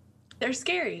scary. They're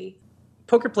scary.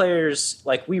 Poker players,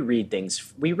 like we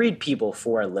read people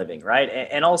for a living, right?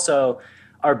 And also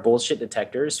our bullshit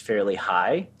detector is fairly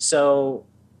high. So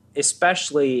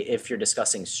especially if you're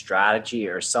discussing strategy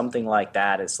or something like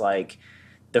that, it's like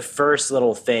the first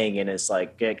little thing and it's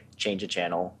like, change a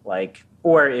channel, like,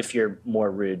 or if you're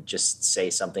more rude, just say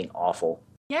something awful.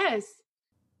 Yes.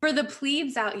 For the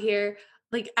plebes out here,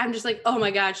 like, I'm just like, oh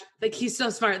my gosh, like he's so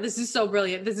smart. This is so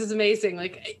brilliant. This is amazing.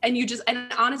 Like, and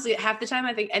honestly, half the time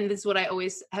I think, and this is what I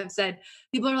always have said,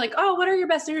 people are like, oh, what are your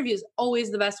best interviews?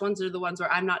 Always the best ones are the ones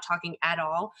where I'm not talking at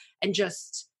all and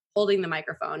just holding the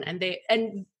microphone.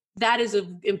 And that is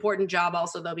an important job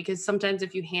also though, because sometimes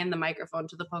if you hand the microphone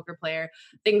to the poker player,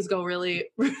 things go really,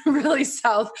 really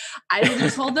south. I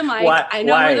just hold the mic. I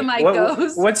know where the mic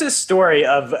goes. What's a story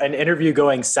of an interview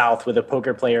going south with a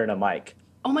poker player and a mic?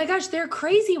 Oh my gosh, they're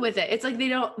crazy with it. It's like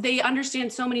they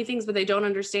understand so many things, but they don't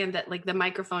understand that like the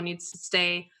microphone needs to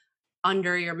stay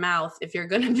under your mouth if you're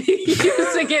going to be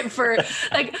using it for,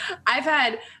 like, I've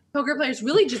had poker players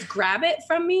really just grab it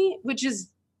from me, which is,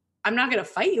 I'm not going to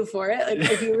fight you for it.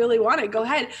 Like, if you really want it, go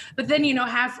ahead. But then,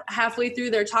 halfway through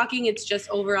they're talking, it's just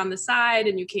over on the side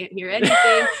and you can't hear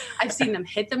anything. I've seen them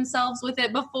hit themselves with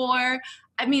it before.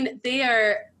 I mean, they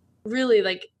are really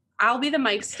like, I'll be the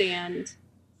mic stand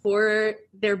for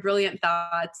their brilliant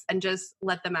thoughts and just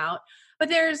let them out.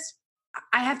 But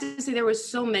I have to say there was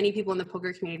so many people in the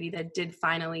poker community that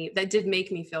did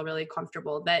make me feel really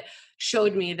comfortable, that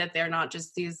showed me that they're not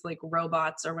just these like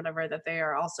robots or whatever, that they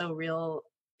are also real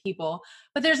people.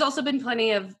 But there's also been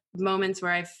plenty of moments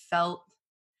where I felt,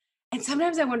 and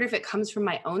sometimes I wonder if it comes from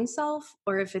my own self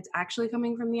or if it's actually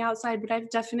coming from the outside, but I've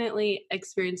definitely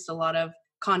experienced a lot of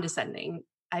condescending,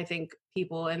 I think,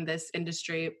 people in this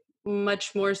industry,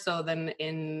 much more so than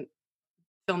in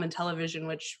film and television,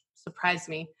 which surprised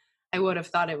me. I would have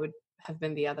thought it would have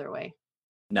been the other way.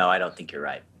 No, I don't think you're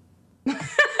right.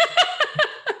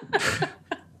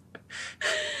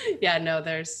 Yeah, no,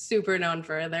 they're super known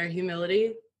for their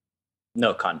humility.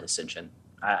 No condescension.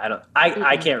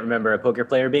 I can't remember a poker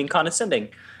player being condescending.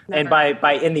 Never. And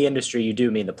by in the industry, you do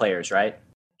mean the players, right?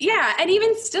 Yeah, and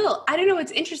even still, I don't know,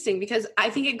 it's interesting because I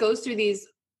think it goes through these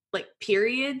like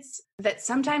periods that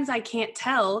sometimes I can't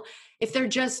tell if they're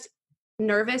just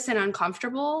nervous and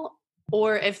uncomfortable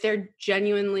or if they're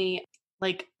genuinely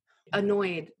like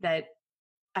annoyed that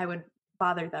I would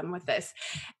bother them with this.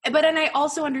 And I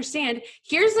also understand,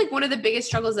 here's like one of the biggest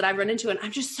struggles that I've run into, and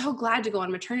I'm just so glad to go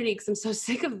on maternity because I'm so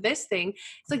sick of this thing.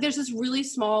 It's like there's this really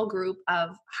small group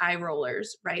of high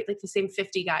rollers, right? Like the same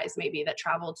 50 guys maybe that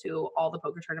travel to all the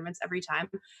poker tournaments every time.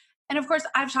 And of course,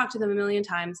 I've talked to them a million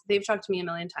times. They've talked to me a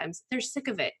million times. They're sick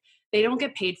of it. They don't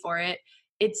get paid for it.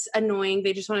 It's annoying.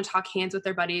 They just want to talk hands with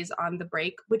their buddies on the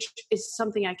break, which is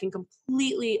something I can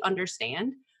completely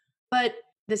understand. but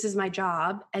this is my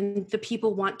job and the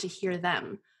people want to hear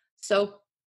them. So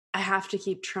I have to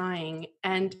keep trying.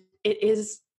 And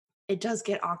it does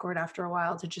get awkward after a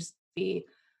while to just be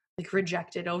like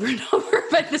rejected over and over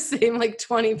by the same like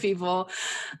 20 people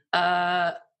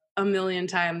a million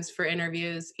times for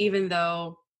interviews, even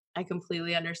though I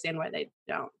completely understand why they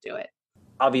don't do it.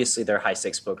 Obviously, they're high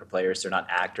stakes poker players. They're not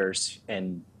actors,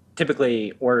 and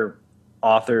typically, or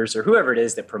authors, or whoever it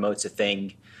is that promotes a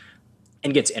thing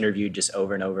and gets interviewed just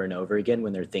over and over and over again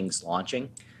when their thing's launching.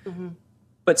 Mm-hmm.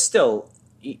 But still,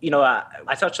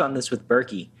 I touched on this with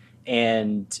Berkey,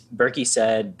 and Berkey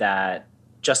said that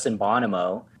Justin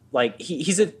Bonomo, like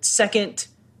he's a second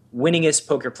winningest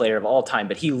poker player of all time,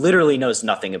 but he literally knows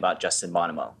nothing about Justin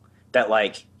Bonomo. That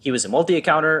like he was a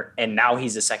multi-accounter and now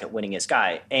he's the second winningest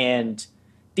guy. And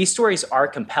these stories are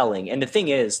compelling. And the thing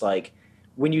is, like,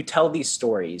 when you tell these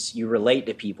stories, you relate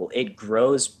to people. It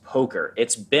grows poker.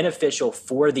 It's beneficial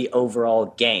for the overall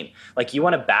game. Like, you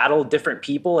want to battle different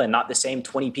people and not the same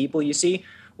 20 people you see?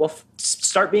 Well,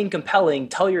 start being compelling,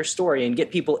 tell your story, and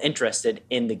get people interested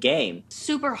in the game.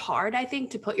 Super hard, I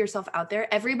think, to put yourself out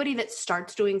there. Everybody that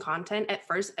starts doing content at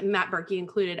first, Matt Berkey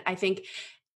included, I think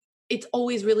it's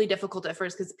always really difficult at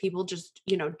first because people just,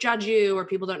 judge you, or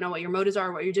people don't know what your motives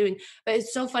are, what you're doing. But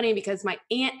it's so funny because my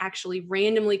aunt actually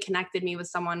randomly connected me with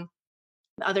someone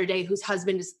the other day whose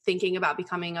husband is thinking about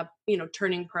becoming a,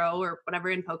 turning pro or whatever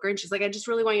in poker. And she's like, I just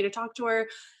really want you to talk to her,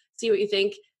 see what you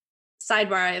think.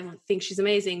 Sidebar, I think she's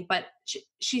amazing. But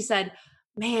she said,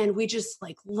 man, we just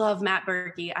like love Matt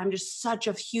Berkey. I'm just such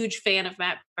a huge fan of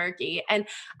Matt Berkey. And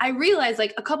I realized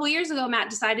like a couple of years ago, Matt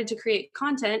decided to create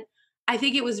content. I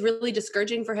think it was really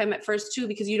discouraging for him at first too,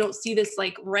 because you don't see this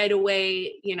like right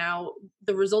away,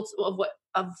 the results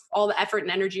of all the effort and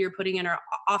energy you're putting in are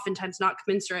oftentimes not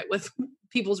commensurate with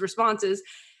people's responses.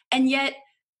 And yet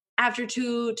after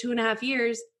 2.5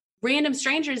 years, random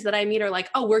strangers that I meet are like,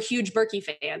 oh, we're huge Berkey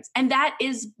fans. And that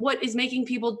is what is making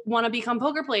people want to become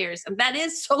poker players. And that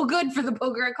is so good for the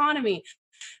poker economy.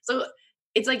 So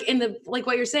it's like like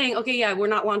what you're saying, okay, yeah, we're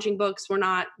not launching books. They're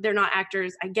not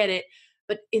actors. I get it.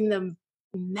 But in the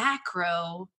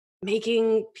macro,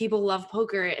 making people love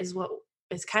poker is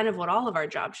kind of what all of our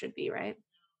jobs should be, right?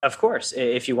 Of course,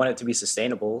 if you want it to be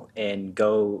sustainable and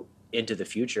go into the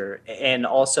future. And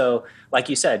also, like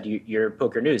you said, you're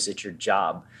PokerNews, it's your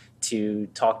job to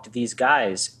talk to these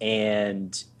guys.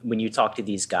 And when you talk to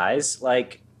these guys,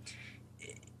 like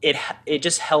it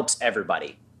just helps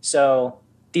everybody. So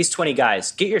these 20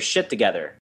 guys, get your shit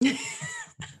together.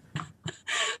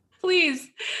 Please.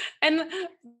 And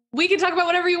we can talk about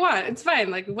whatever you want. It's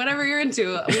fine. Like whatever you're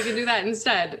into, we can do that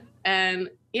instead. And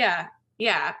yeah.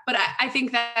 But I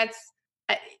think that's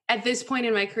at this point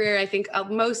in my career, I think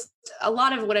a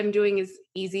lot of what I'm doing is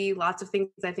easy. Lots of things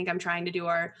I think I'm trying to do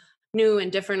are new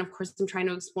and different. Of course, I'm trying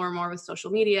to explore more with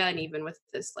social media and even with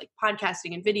this like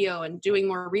podcasting and video and doing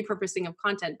more repurposing of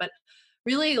content. But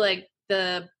really like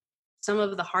some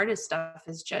of the hardest stuff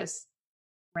is just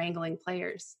wrangling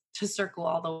players to circle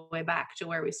all the way back to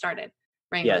where we started.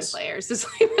 Wrangling players is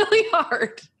like really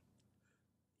hard.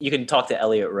 You can talk to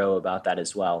Elliot Rowe about that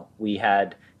as well. We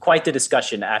had quite the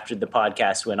discussion after the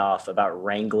podcast went off about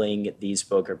wrangling these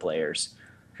poker players.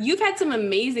 You've had some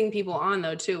amazing people on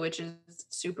though too, which is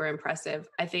super impressive.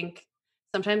 I think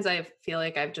sometimes I feel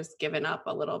like I've just given up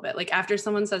a little bit. Like after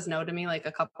someone says no to me, like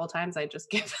a couple of times, I just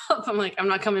give up. I'm like, I'm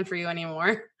not coming for you anymore.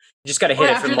 You just got to hit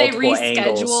it from multiple angles. After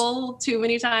they reschedule too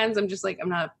many times, I'm just like, I'm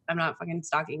not fucking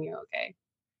stalking you. Okay.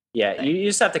 Yeah, you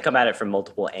just have to come at it from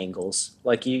multiple angles.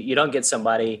 Like you don't get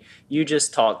somebody, you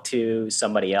just talk to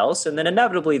somebody else, and then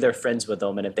inevitably they're friends with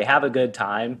them. And if they have a good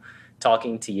time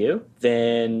talking to you,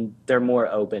 then they're more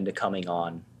open to coming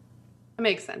on. It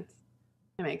makes sense.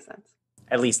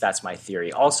 At least that's my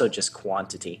theory. Also just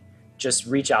quantity. Just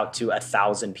reach out to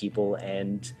 1,000 people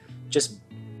and just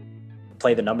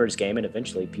play the numbers game, and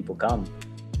eventually people come.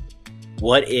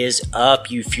 What is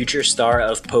up, you future star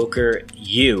of poker,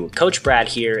 you? Coach Brad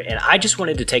here, and I just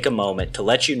wanted to take a moment to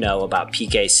let you know about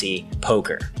PKC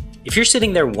Poker. If you're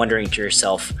sitting there wondering to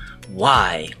yourself,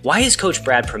 why? Why is Coach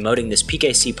Brad promoting this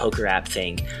PKC Poker app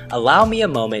thing? Allow me a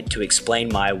moment to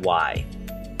explain my why.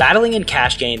 Battling in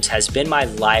cash games has been my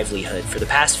livelihood for the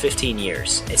past 15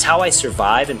 years. It's how I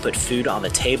survive and put food on the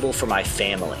table for my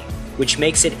family, which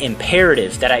makes it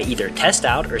imperative that I either test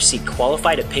out or seek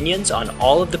qualified opinions on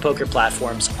all of the poker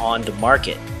platforms on the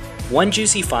market. One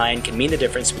juicy find can mean the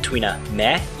difference between a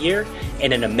meh year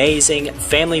and an amazing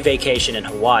family vacation in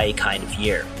Hawaii kind of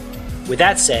year. With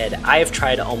that said, I have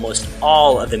tried almost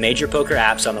all of the major poker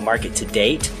apps on the market to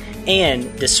date,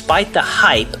 and despite the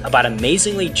hype about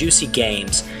amazingly juicy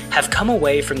games, have come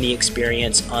away from the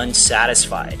experience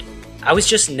unsatisfied. I was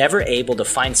just never able to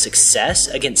find success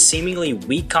against seemingly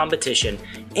weak competition,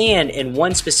 and in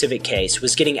one specific case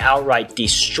was getting outright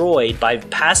destroyed by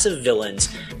passive villains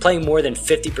playing more than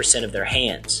 50% of their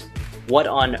hands. What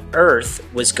on earth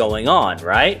was going on,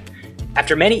 right?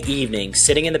 After many evenings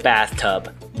sitting in the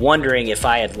bathtub, wondering if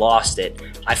I had lost it,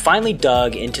 I finally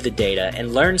dug into the data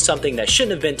and learned something that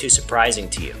shouldn't have been too surprising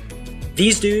to you.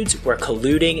 These dudes were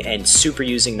colluding and super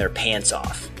using their pants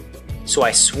off. So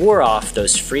I swore off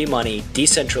those free money,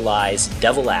 decentralized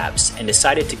devil apps and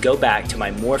decided to go back to my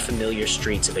more familiar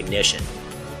streets of ignition.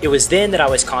 It was then that I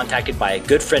was contacted by a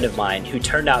good friend of mine who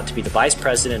turned out to be the vice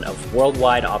president of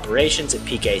worldwide operations at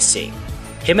PKC.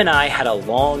 Him and I had a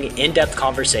long, in-depth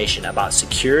conversation about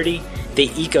security, the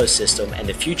ecosystem, and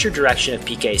the future direction of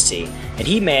PKC, and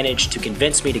he managed to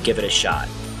convince me to give it a shot.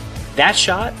 That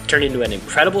shot turned into an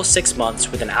incredible 6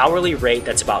 months with an hourly rate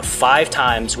that's about 5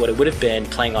 times what it would have been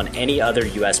playing on any other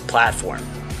US platform.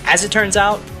 As it turns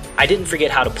out, I didn't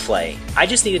forget how to play. I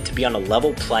just needed to be on a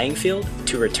level playing field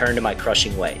to return to my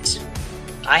crushing ways.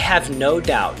 I have no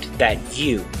doubt that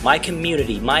you, my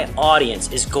community, my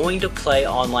audience is going to play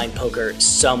online poker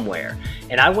somewhere,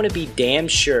 and I want to be damn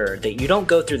sure that you don't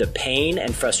go through the pain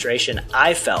and frustration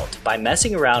I felt by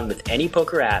messing around with any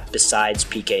poker app besides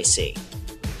PKC.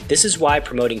 This is why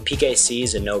promoting PKC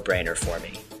is a no-brainer for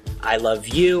me. I love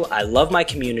you, I love my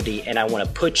community, and I want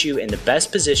to put you in the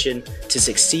best position to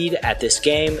succeed at this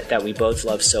game that we both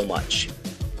love so much.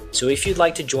 So if you'd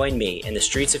like to join me in the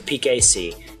streets of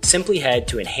PKC, simply head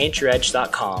to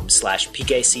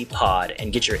enhanceyouredge.com/PKCpod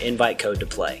and get your invite code to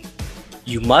play.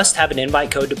 You must have an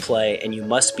invite code to play, and you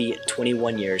must be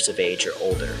 21 years of age or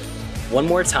older. One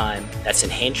more time, that's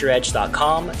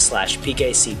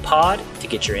enhanceyoredge.com/PKCpod to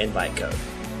get your invite code.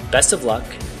 Best of luck,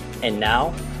 and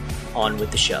now, on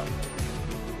with the show.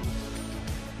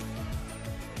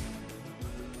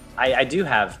 I do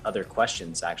have other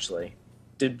questions, actually.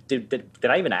 Did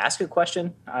I even ask a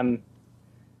question? I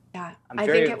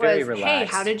think it was, hey,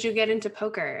 how did you get into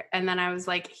poker? And then I was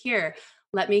like, here,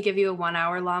 let me give you a 1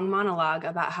 hour long monologue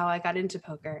about how I got into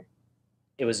poker.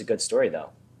 It was a good story,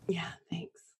 though. Yeah,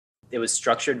 thanks. It was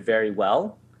structured very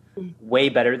well. Way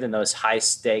better than those high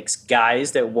stakes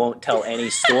guys that won't tell any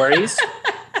stories.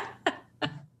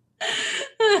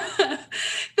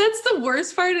 That's the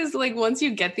worst part is like once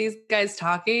you get these guys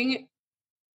talking,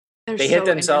 they hit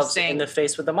themselves in the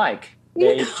face with the mic.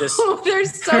 They're so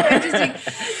interesting.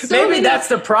 Maybe that's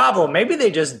the problem. Maybe they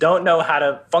just don't know how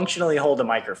to functionally hold a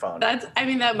microphone.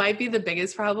 That might be the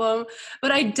biggest problem,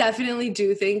 but I definitely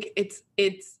do think it's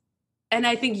and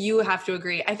I think you have to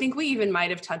agree. I think we even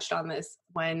might have touched on this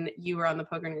when you were on the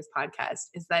PokerNews podcast,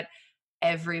 is that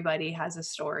everybody has a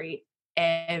story.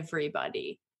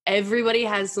 Everybody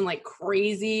has some like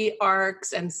crazy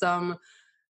arcs and some,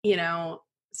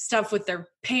 stuff with their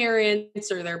parents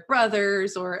or their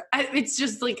brothers, it's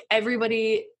just like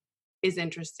everybody is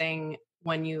interesting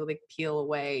when you like peel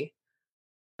away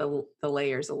the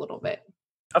layers a little bit.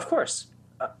 Of course.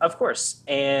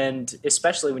 And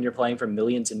especially when you're playing for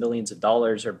millions and millions of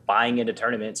dollars or buying into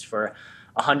tournaments for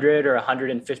 100 or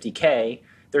 150K,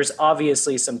 there's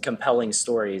obviously some compelling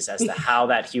stories as to how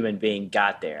that human being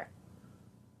got there.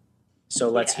 So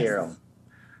let's hear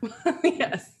them.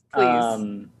 Yes,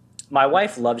 please. My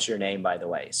wife loves your name, by the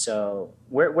way. So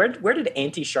where did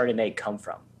Auntie Chardonnay come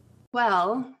from?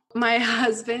 Well, my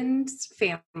husband's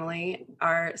family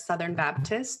are Southern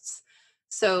Baptists.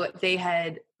 So they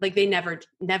had, like, they never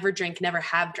drink, never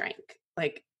have drank,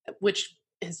 like, which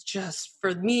is just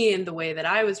for me and the way that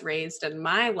I was raised in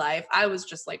my life, I was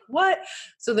just like, what?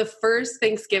 So the first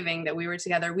Thanksgiving that we were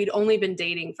together, we'd only been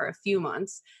dating for a few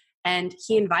months, and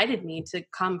he invited me to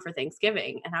come for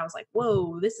Thanksgiving. And I was like,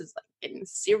 whoa, this is like getting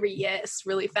serious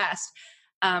really fast.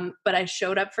 But I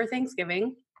showed up for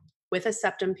Thanksgiving with a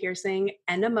septum piercing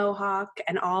and a mohawk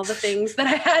and all the things that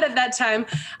I had at that time.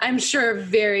 I'm sure,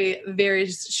 very, very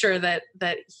sure that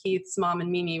Heath's mom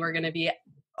and Mimi were going to be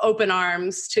open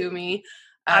arms to me.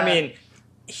 I mean,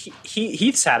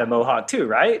 Heath's had a mohawk too,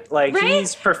 right? Like, right?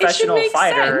 He's professional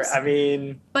fighter. Sense. I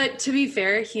mean, but to be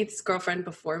fair, Heath's girlfriend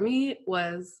before me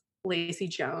was Lacey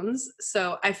Jones.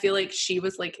 So I feel like she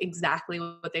was like exactly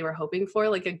what they were hoping for,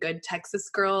 like a good Texas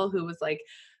girl who was like,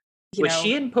 was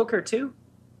she in poker too?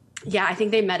 Yeah, I think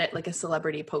they met at like a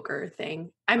celebrity poker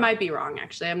thing. I might be wrong,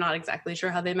 actually. I'm not exactly sure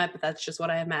how they met, but that's just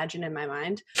what I imagine in my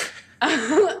mind.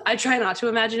 I try not to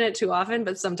imagine it too often,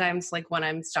 but sometimes like when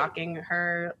I'm stalking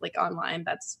her like online,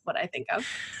 that's what I think of.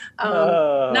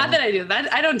 Not that I do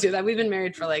that. I don't do that. We've been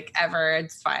married for like ever.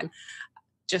 It's fine.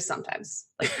 Just sometimes,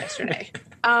 like yesterday.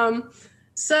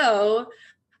 So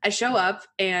I show up,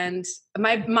 and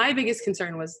my biggest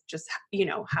concern was just,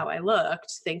 how I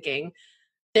looked, thinking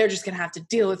they're just going to have to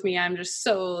deal with me. I'm just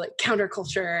so like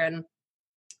counterculture and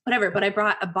whatever. But I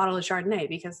brought a bottle of Chardonnay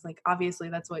because like, obviously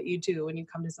that's what you do when you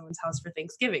come to someone's house for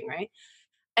Thanksgiving, right?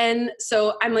 And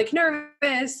so I'm like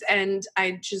nervous, and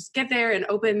I just get there and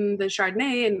open the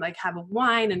Chardonnay and like have a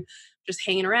wine and just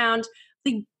hanging around.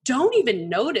 They don't even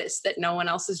notice that no one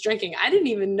else is drinking. I didn't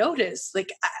even notice,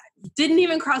 didn't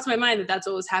even cross my mind that that's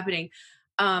what was happening.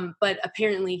 But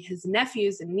apparently his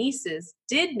nephews and nieces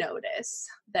did notice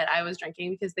that I was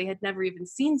drinking because they had never even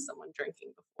seen someone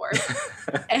drinking before.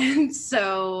 And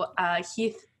so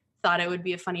Heath thought it would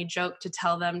be a funny joke to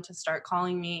tell them to start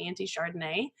calling me Auntie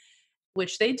Chardonnay,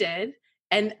 which they did.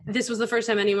 And this was the first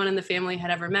time anyone in the family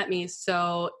had ever met me.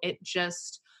 So it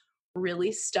just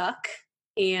really stuck.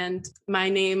 And my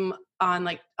name on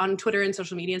Twitter and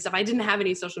social media and stuff, I didn't have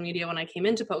any social media when I came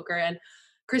into poker. And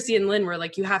Christy and Lynn were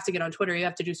like, you have to get on Twitter. You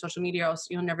have to do social media, or else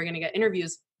you're never going to get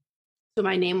interviews. So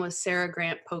my name was Sarah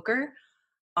Grant Poker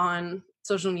on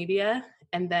social media.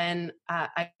 And then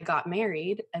I got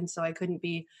married. And so I couldn't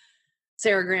be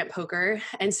Sarah Grant Poker.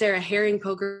 And Sarah Herring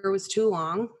Poker was too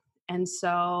long. And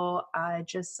so I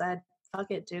just said, fuck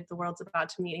it, dude. The world's about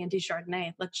to meet Auntie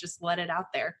Chardonnay. Let's just let it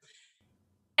out there.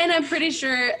 And I'm pretty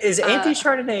sure... Is Auntie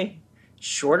Chardonnay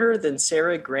shorter than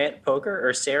Sarah Grant Poker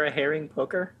or Sarah Herring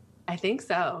Poker? I think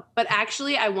so. But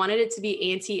actually, I wanted it to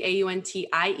be Auntie,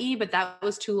 A-U-N-T-I-E, but that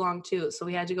was too long too. So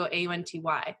we had to go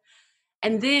A-U-N-T-Y.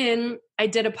 And then I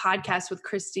did a podcast with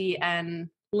Christy and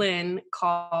Lynn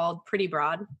called Pretty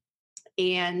Broad.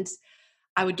 And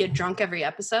I would get drunk every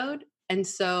episode. And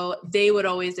so they would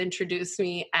always introduce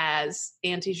me as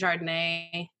Auntie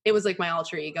Chardonnay. It was like my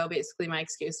alter ego, basically my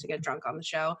excuse to get drunk on the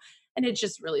show. And it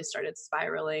just really started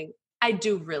spiraling. I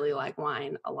do really like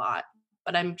wine a lot,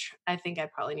 but I think I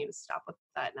probably need to stop with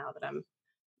that now that I'm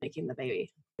making the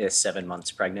baby. Is 7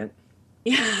 months pregnant?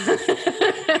 Yeah.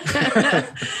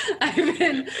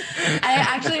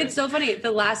 It's so funny.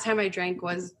 The last time I drank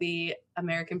was the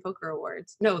American Poker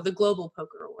Awards. No, the Global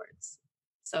Poker Awards.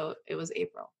 So it was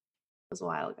April. It was a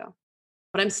while ago.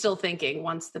 But I'm still thinking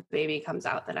once the baby comes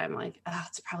out that I'm like,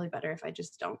 it's probably better if I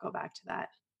just don't go back to that.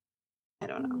 I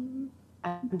don't know.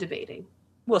 I'm debating.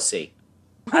 We'll see.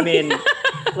 I mean,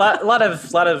 a lot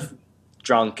of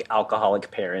drunk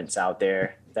alcoholic parents out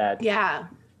there that... Yeah,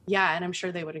 and I'm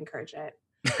sure they would encourage it.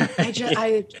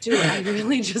 I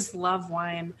really just love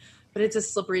wine, but it's a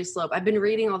slippery slope. I've been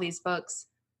reading all these books.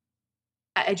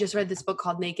 I just read this book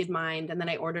called Naked Mind, and then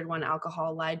I ordered one,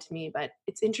 Alcohol Lied to Me. But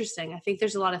it's interesting. I think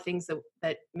there's a lot of things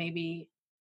that maybe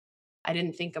I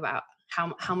didn't think about,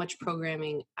 how much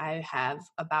programming I have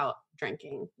about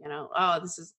drinking.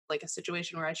 This is like a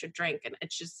situation where I should drink. And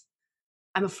it's just,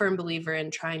 I'm a firm believer in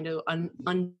trying to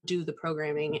undo the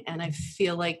programming. And I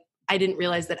feel like I didn't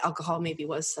realize that alcohol maybe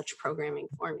was such programming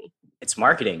for me. It's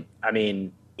marketing. I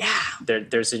mean... Yeah,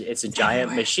 it's a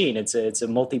giant machine. It's a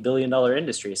multi-billion-dollar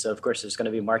industry. So of course there's going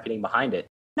to be marketing behind it.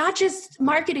 Not just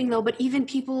marketing though, but even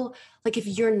people, like if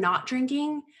you're not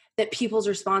drinking, that people's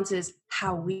response is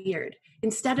how weird.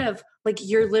 Instead of like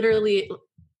you're literally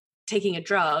taking a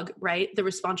drug, right? The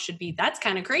response should be that's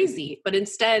kind of crazy. But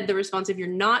instead the response if you're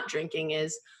not drinking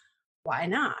is why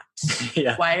not?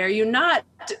 Yeah. Why are you not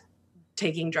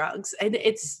taking drugs? And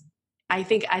I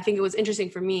think it was interesting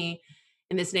for me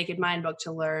in this Naked Mind book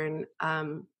to learn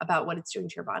about what it's doing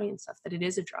to your body and stuff, that it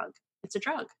is a drug. It's a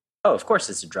drug. Oh, of course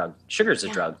it's a drug. Sugar's a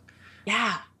drug.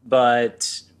 Yeah.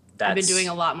 But I've been doing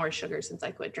a lot more sugar since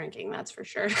I quit drinking, that's for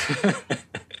sure.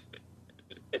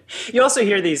 You also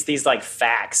hear these like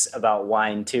facts about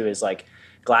wine too, is like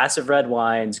glass of red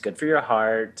wine's good for your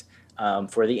heart,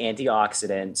 for the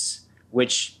antioxidants,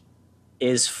 which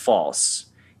is false.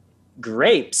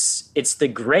 Grapes, it's the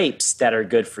grapes that are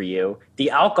good for you. The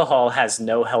alcohol has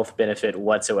no health benefit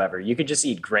whatsoever. You could just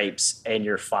eat grapes and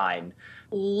you're fine.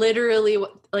 Literally,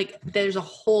 like there's a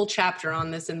whole chapter on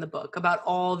this in the book about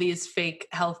all these fake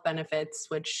health benefits,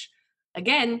 which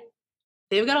again,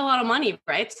 they've got a lot of money,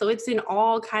 right? So it's in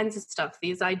all kinds of stuff.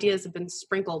 These ideas have been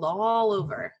sprinkled all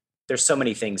over. There's so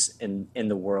many things in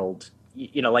the world,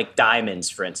 like diamonds,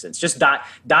 for instance. Just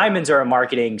diamonds are a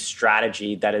marketing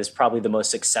strategy that is probably the most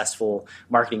successful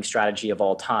marketing strategy of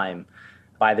all time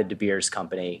by the De Beers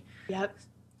company. Yep.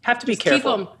 Have to be just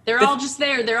careful. Keep them. They're all just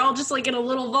there. They're all just like in a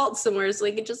little vault somewhere, so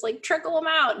you can just like trickle them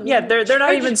out. Yeah, they're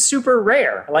not even super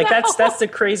rare. Like No. that's the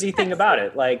crazy thing about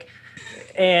it. Like,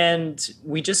 and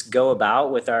we just go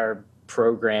about with our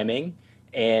programming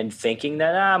and thinking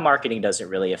that marketing doesn't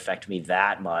really affect me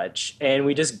that much. And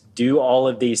we just do all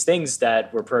of these things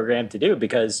that we're programmed to do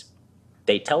because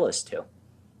they tell us to.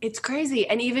 It's crazy.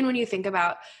 And even when you think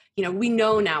about, we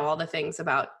know now all the things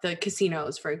about the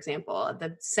casinos, for example,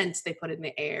 the scents they put in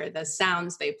the air, the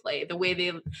sounds they play, the way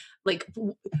they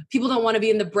people don't want to be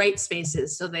in the bright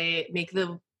spaces. So they make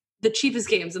the cheapest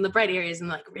games in the bright areas and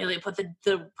like really put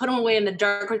put them away in the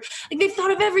dark. Like they've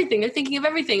thought of everything. They're thinking of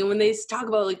everything. And when they talk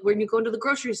about like when you go into the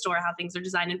grocery store, how things are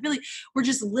designed, and really we're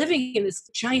just living in this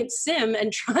giant sim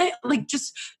and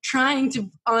trying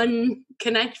to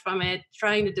unconnect from it,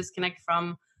 trying to disconnect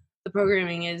from the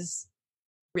programming is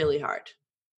really hard.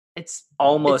 It's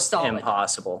almost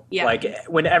impossible. Yeah. Like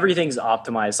when everything's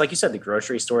optimized, like you said, the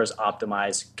grocery store is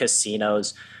optimized,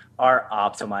 casinos are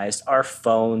optimized, our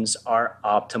phones are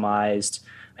optimized,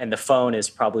 and the phone is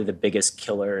probably the biggest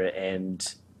killer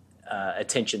and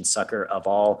attention sucker of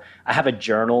all. I have a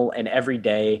journal, and every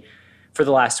day for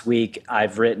the last week,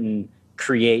 I've written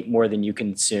create more than you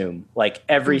consume, like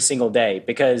every single day,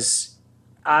 because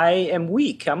I am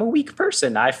weak. I'm a weak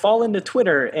person. I fall into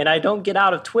Twitter and I don't get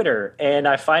out of Twitter, and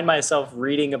I find myself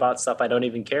reading about stuff I don't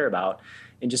even care about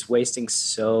and just wasting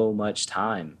so much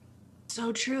time.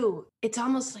 So true. It's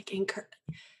almost like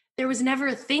there was never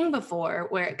a thing before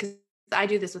where, because I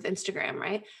do this with Instagram,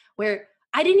 right? Where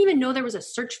I didn't even know there was a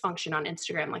search function on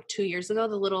Instagram like 2 years ago,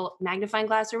 the little magnifying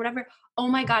glass or whatever. Oh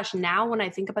my gosh. Now when I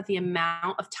think about the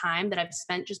amount of time that I've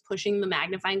spent just pushing the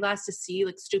magnifying glass to see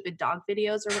like stupid dog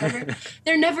videos or whatever,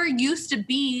 there never used to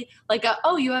be like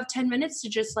you have 10 minutes to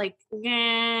just like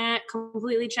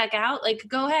completely check out. Like,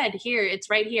 go ahead. Here, it's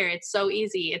right here. It's so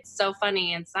easy. It's so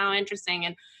funny and so interesting.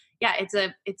 And yeah,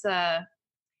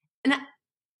 and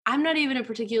I'm not even a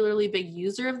particularly big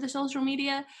user of the social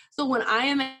media. So when I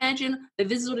imagine that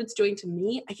this is what it's doing to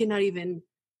me, I cannot even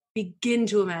begin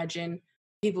to imagine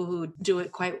people who do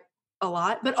it quite a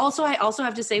lot. But also, I also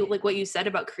have to say, like what you said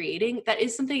about creating, that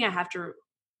is something I have to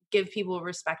give people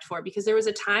respect for, because there was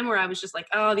a time where I was just like,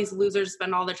 oh, these losers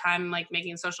spend all their time like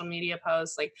making social media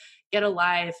posts, like get a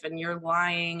life and you're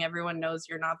lying. Everyone knows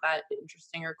you're not that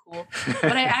interesting or cool.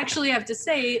 But I actually have to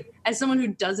say, as someone who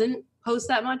doesn't post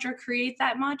that much or create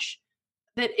that much,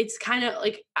 that it's kind of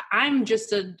like I'm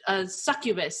just a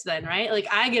succubus then, right? Like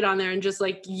I get on there and just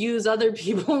like use other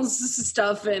people's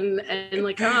stuff and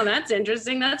like, oh, that's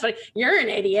interesting. That's like, you're an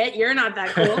idiot. You're not that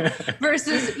cool.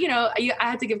 Versus, I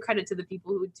have to give credit to the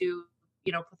people who do,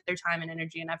 put their time and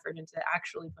energy and effort into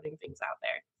actually putting things out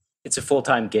there. It's a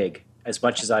full-time gig. As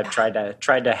much as I've tried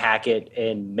to hack it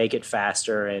and make it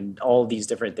faster and all these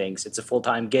different things, it's a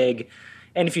full-time gig.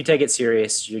 And if you take it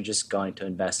serious, you're just going to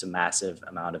invest a massive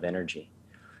amount of energy.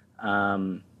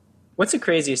 What's the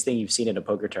craziest thing you've seen in a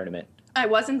poker tournament? I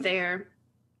wasn't there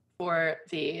for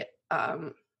the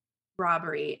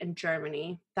robbery in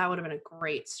Germany. That would have been a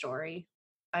great story.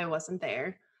 I wasn't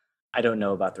there. I don't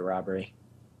know about the robbery.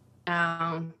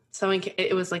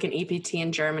 It was like an EPT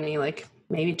in Germany, like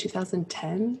maybe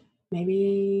 2010,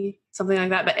 maybe something like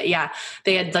that. But yeah,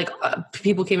 they had like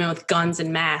people came in with guns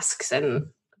and masks and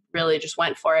really just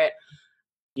went for it.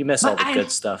 You miss all the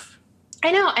good stuff.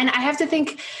 I know. And I have to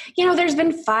think, there's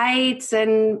been fights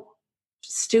and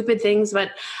stupid things,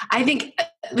 but I think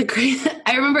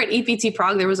I remember at EPT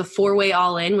Prague, there was a 4-way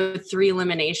all-in with 3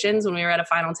 eliminations when we were at a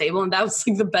final table. And that was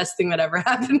like the best thing that ever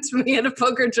happened to me at a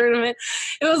poker tournament.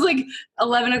 It was like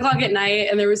 11 o'clock at night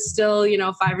and there was still,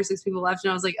 5 or 6 people left.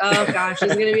 And I was like, oh gosh,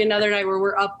 there's going to be another night where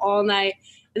we're up all night.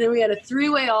 And then we had a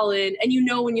 3-way all-in.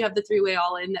 And when you have the 3-way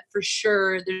all-in, that for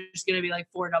sure there's going to be like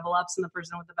 4 double ups, and the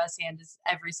person with the best hand is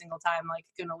every single time like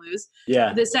going to lose. Yeah.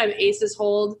 But this time aces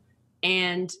hold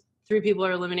and 3 people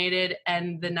are eliminated,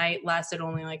 and the night lasted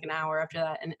only like an hour after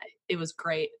that. And it was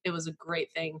great. It was a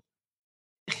great thing.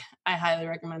 I highly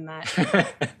recommend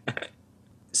that.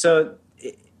 So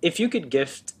if you could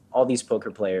gift all these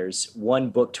poker players one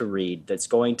book to read that's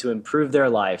going to improve their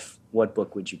life, what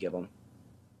book would you give them?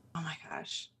 Oh my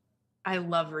gosh. I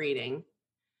love reading.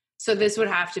 So this would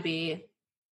have to be,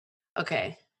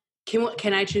 okay.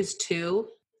 Can I choose 2?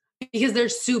 Because they're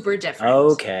super different.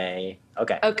 Okay.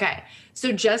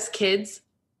 So Just Kids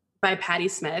by Patti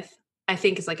Smith, I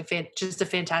think is like just a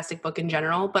fantastic book in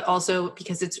general, but also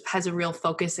because it has a real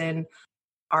focus in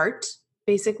art,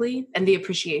 basically, and the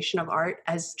appreciation of art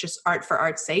as just art for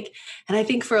art's sake. And I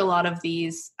think for a lot of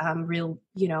these real,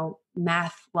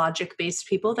 math logic based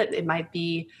people, that it might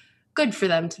be good for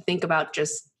them to think about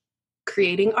just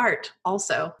creating art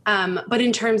also. But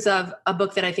in terms of a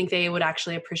book that I think they would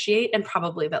actually appreciate, and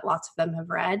probably that lots of them have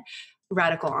read,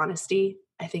 Radical Honesty.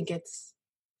 I think it's,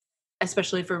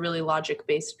 especially for really logic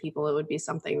based people, it would be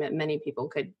something that many people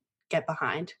could get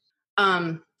behind.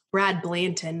 Brad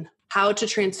Blanton, How to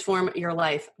Transform Your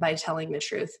Life by Telling the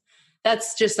Truth.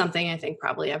 That's just something I think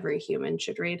probably every human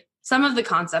should read. Some of the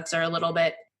concepts are a little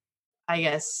bit, I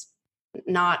guess,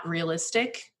 not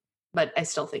realistic but I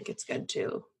still think it's good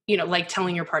to, you know, like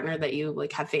telling your partner that you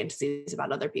like have fantasies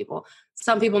about other people.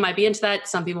 Some people might be into that.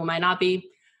 Some people might not be.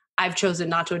 I've chosen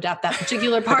not to adapt that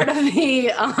particular part of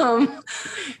the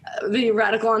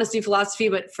radical honesty philosophy,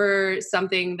 but for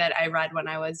something that I read when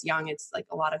I was young, it's like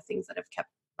a lot of things that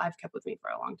I've kept with me for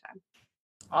a long time.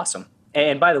 Awesome.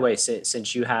 And by the way,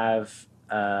 since you have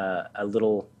a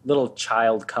little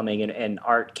child coming and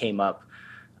Art came up,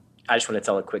 I just want to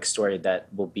tell a quick story that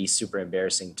will be super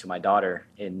embarrassing to my daughter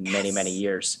in many, many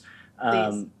years.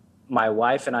 My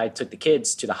wife and I took the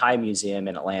kids to the High Museum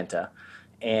in Atlanta,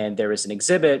 and there was an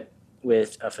exhibit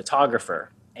with a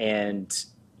photographer and,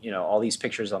 you know, all these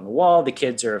pictures on the wall. The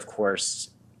kids are, of course,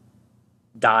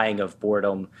 dying of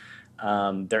boredom.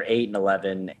 They're 8 and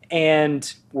 11,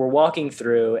 and we're walking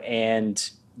through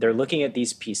and they're looking at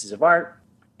these pieces of art.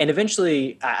 And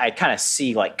eventually I kind of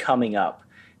see like coming up,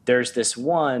 there's this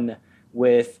one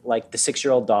with like the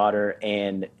 6-year-old daughter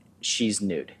and she's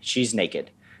nude, she's naked.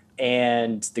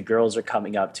 And the girls are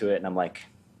coming up to it. And I'm like,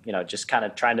 you know, just kind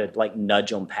of trying to like nudge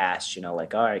them past, you know,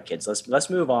 like, all right, kids, let's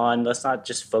move on. Let's not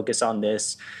just focus on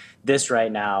this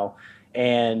right now.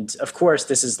 And of course,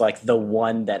 this is like the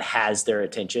one that has their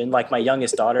attention. Like my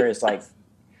youngest daughter is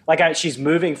she's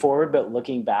moving forward, but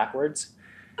looking backwards.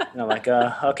 And I'm like,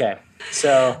 okay.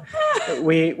 So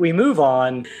we move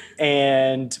on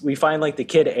and we find like the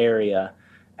kid area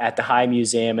at the High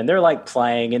Museum, and they're like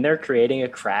playing and they're creating a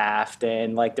craft,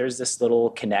 and like there's this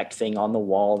little Connect thing on the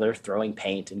wall. They're throwing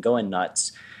paint and going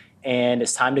nuts, and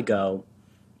it's time to go.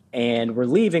 And we're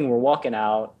leaving, we're walking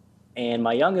out, and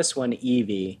my youngest one,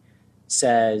 Evie,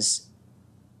 says,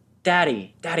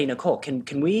 Daddy, Nicole, can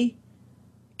we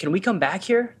come back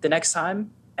here the next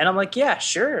time? And I'm like, yeah,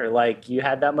 sure. Like, you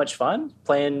had that much fun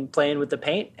playing with the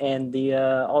paint and the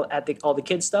all the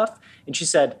kids stuff. And she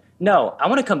said, no, I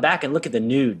want to come back and look at the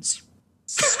nudes.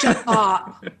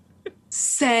 Stop.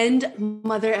 Send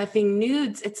mother effing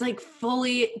nudes. It's like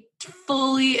fully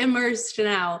immersed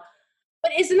now.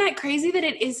 But isn't that crazy that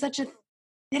it is that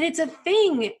it's a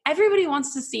thing? Everybody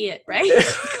wants to see it, right?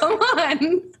 Come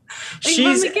on. Like,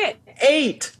 she's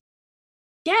 8.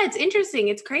 Yeah, it's interesting.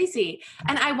 It's crazy.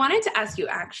 And I wanted to ask you,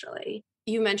 actually,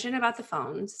 you mentioned about the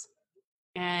phones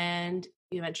and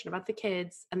you mentioned about the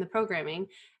kids and the programming.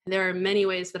 There are many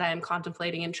ways that I am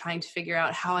contemplating and trying to figure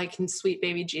out how I can sweet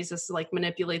baby Jesus to like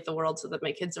manipulate the world so that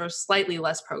my kids are slightly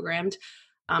less programmed,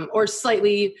 or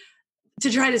slightly to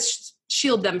try to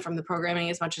shield them from the programming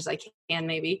as much as I can,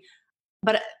 maybe.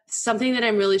 But something that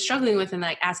I'm really struggling with and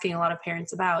like asking a lot of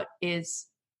parents about is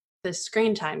the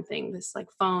screen time thing, this like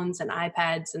phones and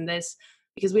iPads and this,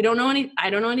 because I don't know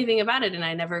anything about it and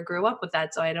I never grew up with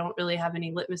that. So I don't really have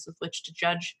any litmus with which to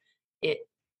judge it.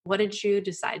 What did you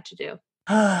decide to do?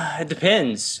 It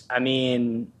depends. I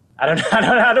mean, I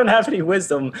don't have any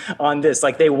wisdom on this.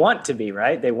 Like, they want to be,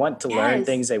 right? They want to learn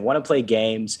things. They want to play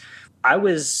games. I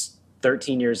was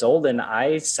 13 years old and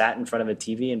I sat in front of a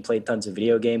TV and played tons of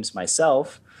video games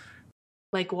myself.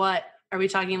 Like what? Are we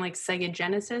talking like Sega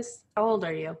Genesis? How old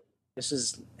are you? This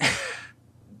is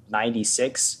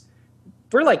 96.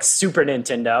 We're like Super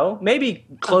Nintendo, maybe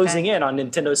closing in on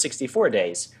Nintendo 64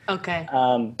 days. Okay.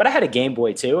 But I had a Game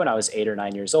Boy too, and I was 8 or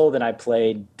 9 years old, and I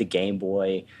played the Game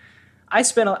Boy. I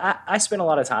spent a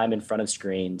lot of time in front of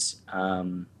screens.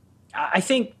 I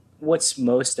think what's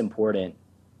most important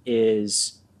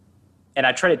is, and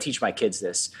I try to teach my kids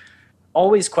this,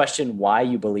 always question why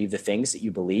you believe the things that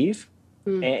you believe.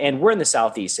 And we're in the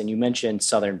Southeast, and you mentioned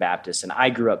Southern Baptist, and I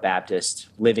grew up Baptist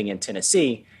living in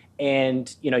Tennessee.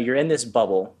 And, you know, you're in this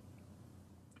bubble.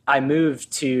 I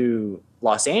moved to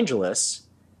Los Angeles,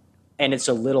 and it's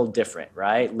a little different,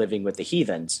 right? Living with the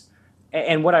heathens.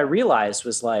 And what I realized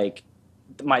was like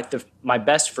my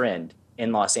best friend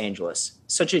in Los Angeles,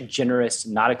 such a generous,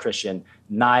 not a Christian,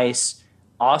 nice,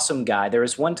 awesome guy. There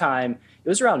was one time, it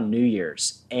was around New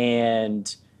Year's,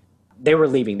 and they were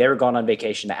leaving. They were going on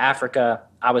vacation to Africa.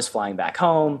 I was flying back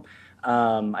home.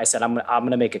 I said, I'm going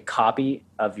to make a copy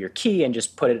of your key and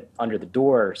just put it under the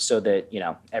door so that, you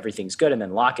know, everything's good, and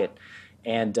then lock it.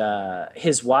 And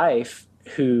his wife,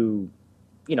 who,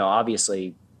 you know,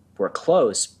 obviously we're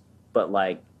close, but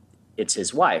like it's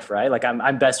his wife, right? Like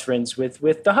I'm best friends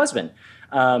with the husband.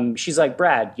 She's like,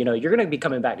 Brad, you know, you're going to be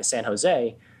coming back to San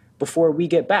Jose before we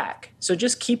get back. So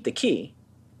just keep the key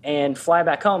and fly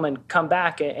back home and come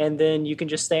back, and then you can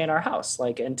just stay in our house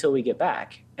like until we get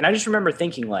back. And I just remember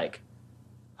thinking like,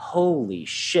 holy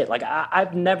shit, like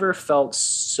I've never felt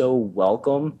so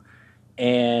welcome.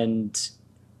 And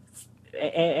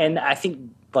I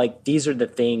think like these are the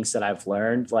things that I've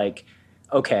learned, like,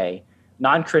 okay,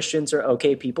 non-Christians are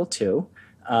okay people too.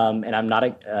 And I'm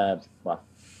not well,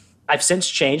 I've since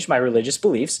changed my religious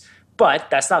beliefs,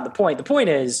 But that's not the point. The point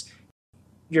is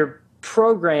you're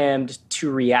programmed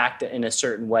to react in a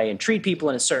certain way and treat people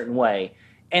in a certain way.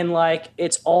 And like,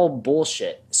 it's all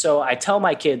bullshit. So I tell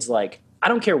my kids, like, I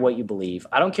don't care what you believe.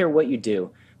 I don't care what you do.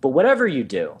 But whatever you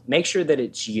do, make sure that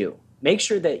it's you. Make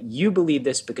sure that you believe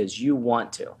this because you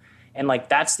want to. And like,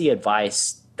 that's the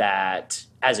advice that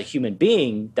as a human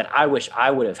being that I wish I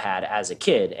would have had as a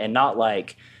kid, and not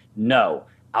like, no,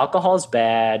 alcohol's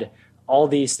bad, all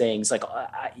these things. Like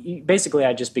basically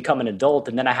I just become an adult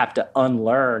and then I have to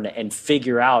unlearn and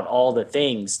figure out all the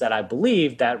things that I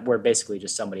believed that were basically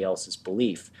just somebody else's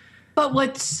belief. But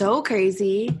what's so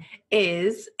crazy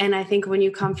is, and I think when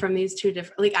you come from these two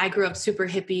different, like I grew up super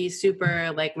hippie,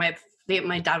 super like my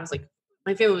dad was like,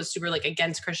 my family was super like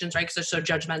against Christians, right? Because they're so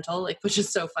judgmental, like, which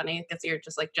is so funny because you're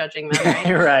just like judging them,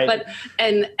 right? Right. But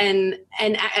and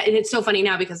it's so funny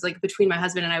now because like between my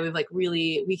husband and I,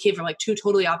 we came from like two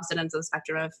totally opposite ends of the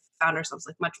spectrum and have found ourselves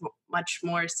like much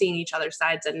more seeing each other's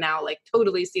sides, and now like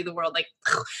totally see the world like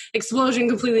explosion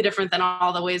completely different than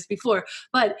all the ways before.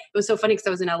 But it was so funny because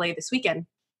I was in LA this weekend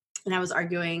and I was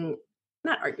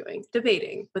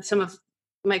debating with some of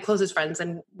my closest friends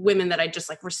and women that I just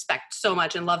like respect so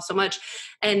much and love so much.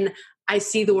 And I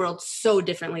see the world so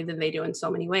differently than they do in so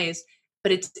many ways.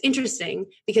 But it's interesting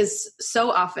because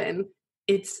so often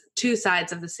it's two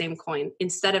sides of the same coin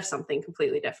instead of something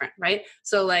completely different, right?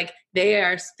 So like they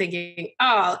are thinking,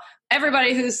 oh,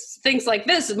 everybody who thinks like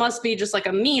this must be just like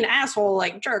a mean asshole,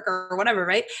 like jerk or whatever,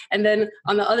 right? And then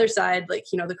on the other side,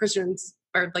 like, you know, the Christians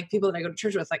or like people that I go to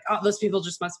church with, like, oh, those people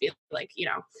just must be like, you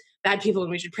know, bad people and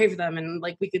we should pray for them. And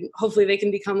like, hopefully they can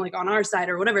become like on our side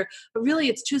or whatever. But really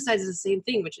it's two sides of the same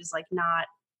thing, which is like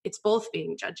it's both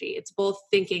being judgy. It's both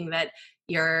thinking that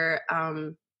you're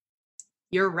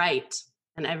right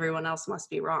and everyone else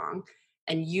must be wrong.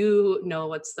 And you know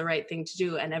what's the right thing to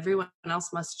do. And everyone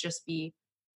else must just be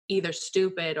either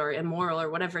stupid or immoral or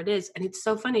whatever it is. And it's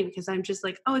so funny because I'm just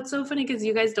like, oh, it's so funny because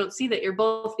you guys don't see that you're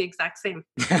both the exact same,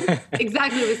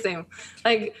 exactly the same.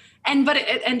 Like,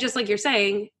 and just like you're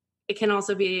saying, it can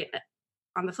also be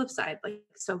on the flip side, like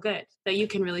so good that you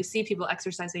can really see people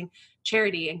exercising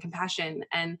charity and compassion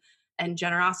and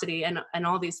generosity and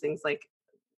all these things like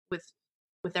with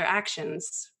their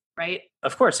actions, right?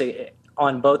 Of course,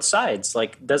 on both sides,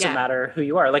 like doesn't matter who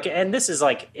you are. Like, and this is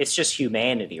like, it's just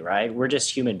humanity, right? We're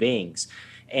just human beings.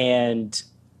 And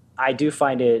I do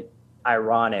find it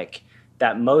ironic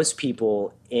that most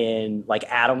people in like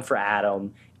atom for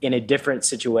atom in a different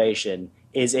situation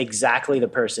is exactly the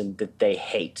person that they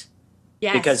hate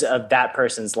because of that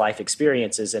person's life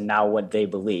experiences and now what they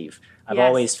believe. I've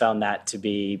always found that to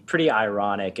be pretty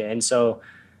ironic. And so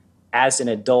as an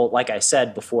adult, like I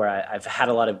said before, I've had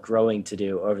a lot of growing to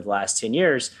do over the last 10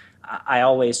 years. I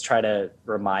always try to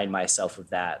remind myself of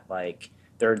that. Like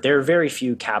there are very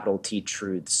few capital T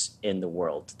truths in the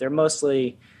world. They're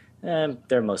mostly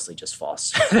just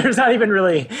false. There's not even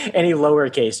really any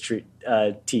lowercase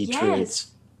t truths.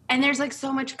 And there's like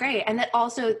so much gray. And that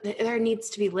also there needs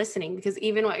to be listening because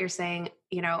even what you're saying,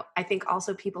 you know, I think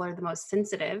also people are the most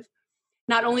sensitive,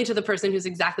 not only to the person who's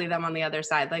exactly them on the other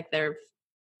side, like they're,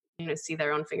 you know, see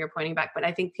their own finger pointing back. But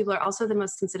I think people are also the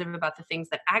most sensitive about the things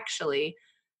that actually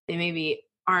they maybe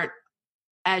aren't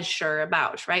as sure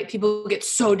about, right? People get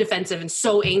so defensive and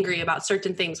so angry about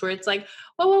certain things where it's like,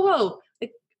 whoa,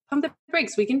 like, pump the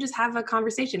brakes. We can just have a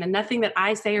conversation and nothing that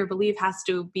I say or believe has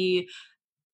to be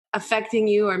affecting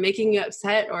you or making you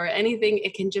upset or anything.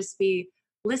 It can just be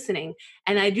listening.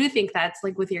 And I do think that's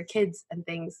like with your kids and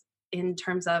things in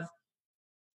terms of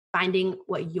finding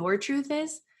what your truth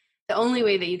is. The only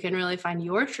way that you can really find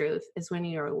your truth is when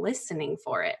you're listening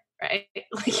for it, right?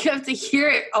 Like you have to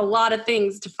hear a lot of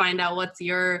things to find out what's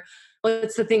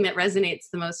the thing that resonates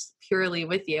the most purely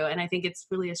with you. And I think it's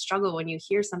really a struggle when you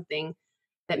hear something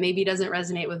that maybe doesn't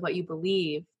resonate with what you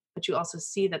believe, but you also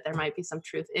see that there might be some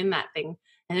truth in that thing.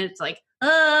 And it's like,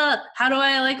 how do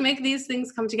I like make these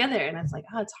things come together? And it's like,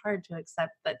 it's hard to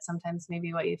accept that sometimes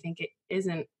maybe what you think it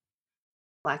isn't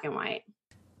black and white.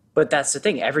 But that's the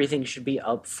thing. Everything should be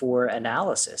up for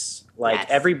analysis. Like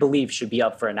every belief should be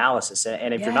up for analysis.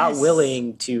 And if you're not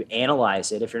willing to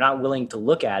analyze it, if you're not willing to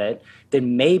look at it,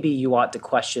 then maybe you ought to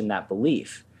question that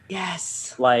belief.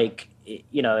 Yes. Like,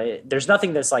 you know, there's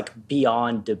nothing that's like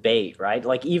beyond debate, right?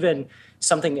 Like even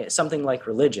something like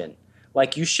religion.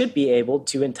 Like you should be able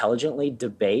to intelligently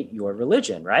debate your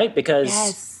religion, right?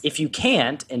 Because if you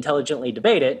can't intelligently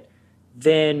debate it,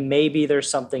 then maybe there's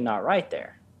something not right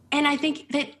there. And I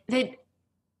think that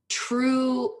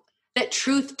truth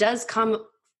does come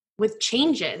with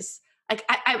changes. Like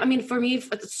I mean, for me,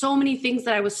 for so many things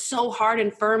that I was so hard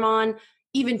and firm on,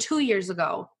 even 2 years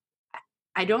ago,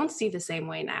 I don't see the same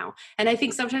way now. And I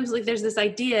think sometimes like there's this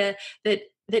idea that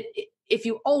if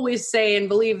you always say and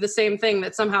believe the same thing,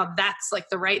 that somehow that's like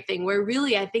the right thing, where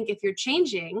really I think if you're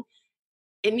changing,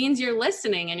 it means you're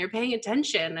listening and you're paying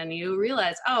attention and you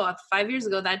realize, oh, 5 years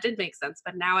ago that did make sense,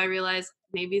 but now I realize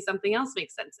maybe something else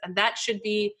makes sense. And that should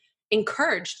be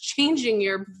encouraged. Changing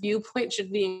your viewpoint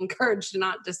should be encouraged,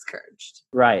 not discouraged.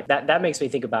 Right. That makes me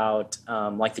think about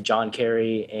like the John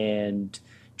Kerry and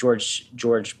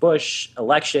George Bush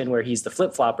election, where he's the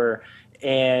flip-flopper,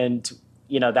 and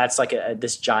that's like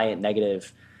this giant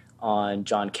negative on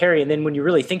John Kerry. And then when you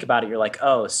really think about it, you're like,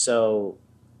 oh, so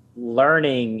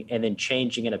learning and then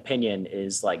changing an opinion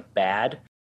is like bad.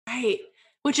 Right.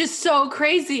 Which is so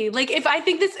crazy. Like if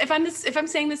I'm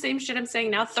saying the same shit I'm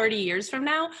saying now 30 years from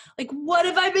now, like what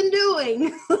have I been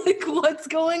doing? Like what's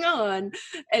going on?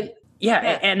 And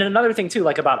and another thing too,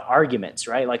 like about arguments,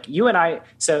 right? Like you and I,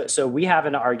 so we have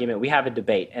an argument, we have a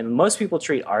debate, and most people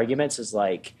treat arguments as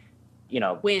like,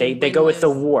 they go with the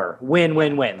war, win.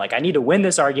 Like I need to win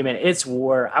this argument. It's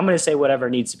war. I'm going to say whatever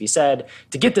needs to be said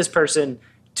to get this person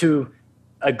to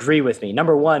agree with me.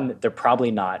 Number one, they're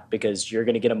probably not, because you're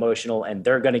going to get emotional and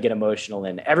they're going to get emotional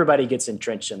and everybody gets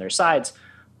entrenched in their sides.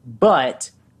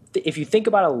 But if you think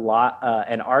about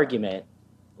an argument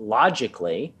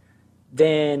logically,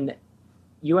 then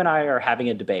you and I are having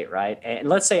a debate, right? And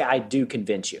let's say I do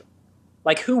convince you.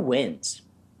 Like who wins?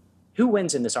 Who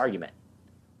wins in this argument?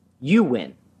 You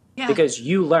win. Yeah. Because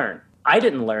you learn. I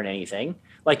didn't learn anything.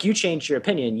 Like you changed your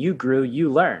opinion, you grew,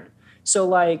 you learned. So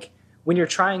like when you're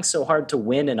trying so hard to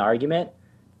win an argument,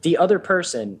 the other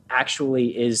person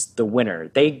actually is the winner.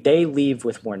 They leave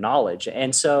with more knowledge.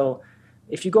 And so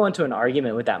if you go into an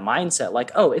argument with that mindset,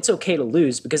 like, oh, it's okay to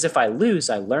lose because if I lose,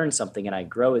 I learn something and I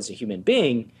grow as a human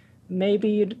being,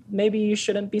 maybe you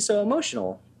shouldn't be so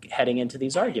emotional heading into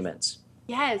these arguments.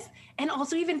 Yes. And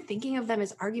also even thinking of them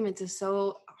as arguments is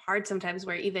so hard sometimes,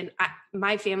 where even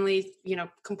my family,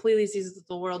 completely sees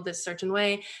the world this certain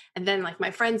way. And then like my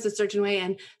friends this certain way.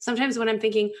 And sometimes when I'm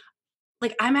thinking,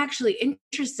 like, I'm actually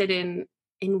interested in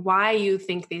why you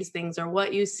think these things or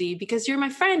what you see, because you're my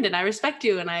friend and I respect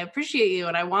you and I appreciate you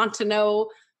and I want to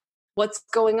know what's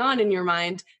going on in your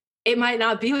mind. It might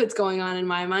not be what's going on in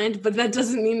my mind, but that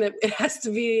doesn't mean that it has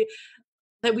to be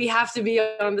that we have to be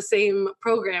on the same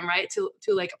program, right? To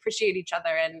like appreciate each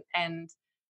other and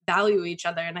value each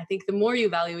other. And I think the more you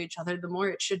value each other, the more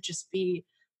it should just be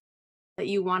that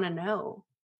you want to know.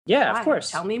 Yeah, why? Of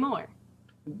course. Tell me more.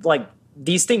 Like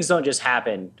these things don't just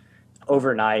happen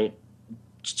overnight,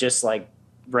 just like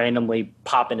randomly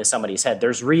pop into somebody's head.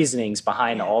 There's reasonings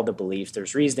behind all the beliefs.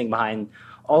 There's reasoning behind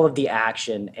all of the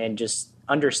action, and just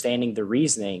understanding the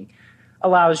reasoning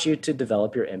allows you to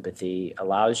develop your empathy,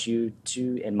 allows you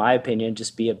to, in my opinion,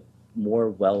 just be a more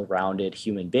well-rounded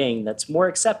human being that's more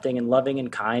accepting and loving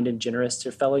and kind and generous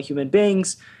to fellow human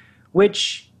beings,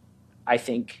 which I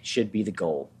think should be the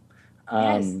goal.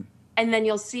 Yes. And then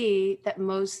you'll see that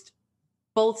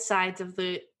both sides of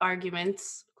the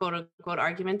arguments, quote unquote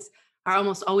arguments, are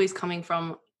almost always coming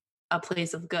from a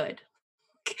place of good.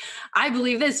 I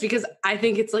believe this because I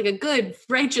think it's like a good,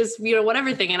 righteous,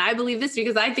 whatever thing. And I believe this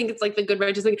because I think it's like the good,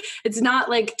 righteous thing. It's not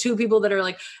like two people that are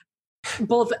like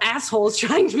both assholes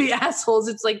trying to be assholes.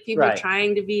 It's like people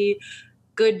trying to be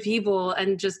good people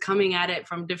and just coming at it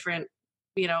from different,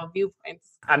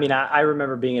 viewpoints. I mean, I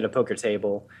remember being at a poker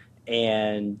table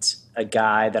and a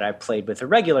guy that I played with, a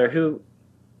regular, who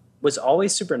was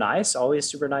always super nice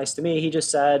to me. He just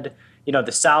said,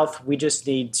 the South, we just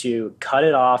need to cut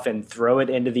it off and throw it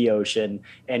into the ocean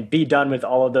and be done with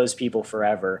all of those people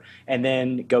forever. And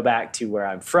then go back to where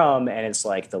I'm from. And it's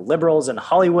like the liberals in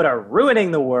Hollywood are ruining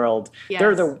the world.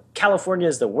 Yes. California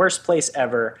is the worst place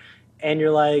ever. And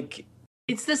you're like,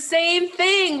 it's the same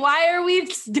thing. Why are we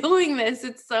doing this?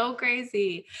 It's so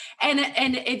crazy. And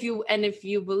if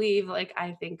you believe, like,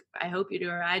 I hope you do,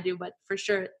 or I do, but for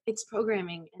sure it's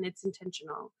programming and it's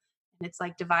intentional. And it's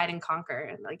like divide and conquer.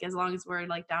 And like, as long as we're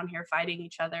like down here fighting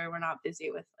each other, we're not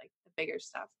busy with like the bigger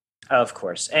stuff. Of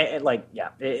course. And like,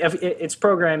 it's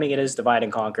programming. It is divide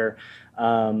and conquer.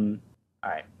 All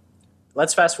right,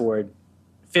 let's fast forward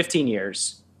 15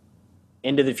 years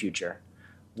into the future.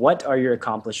 What are your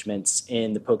accomplishments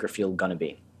in the poker field going to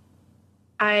be?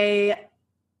 I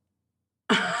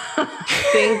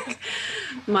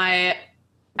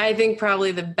think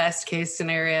probably the best case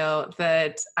scenario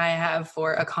that I have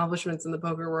for accomplishments in the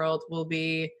poker world will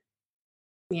be,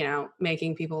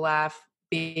 making people laugh,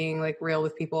 being like real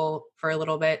with people for a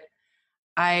little bit.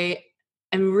 I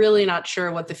am really not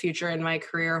sure what the future in my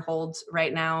career holds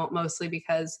right now, mostly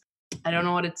because I don't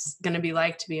know what it's going to be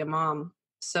like to be a mom.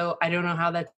 So I don't know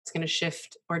how that's going to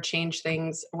shift or change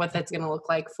things, or what that's going to look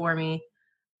like for me.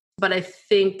 But I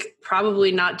think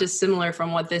probably not dissimilar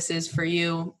from what this is for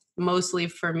you. Mostly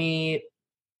for me,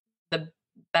 the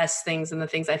best things and the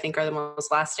things I think are the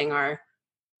most lasting are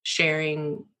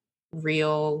sharing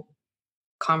real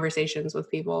conversations with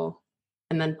people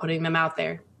and then putting them out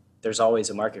there. There's always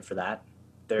a market for that.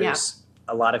 There's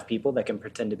a lot of people that can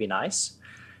pretend to be nice,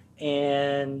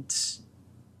 and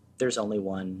there's only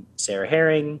one Sarah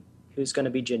Herring who's going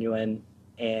to be genuine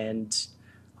and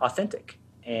authentic,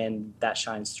 and that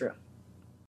shines through.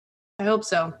 I hope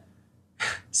so.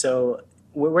 So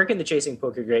where can the Chasing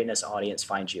Poker Greatness audience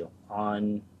find you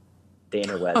on the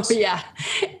interwebs? Oh, yeah.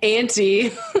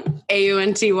 Auntie,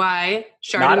 A-U-N-T-Y,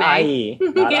 Chardonnay. Not I.E.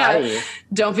 Not I.E.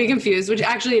 Don't be confused, which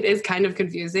actually it is kind of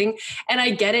confusing. And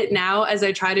I get it now as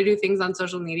I try to do things on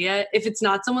social media. If it's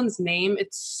not someone's name,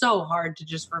 it's so hard to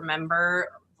just remember,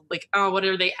 like, oh, what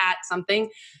are they at something?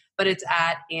 But it's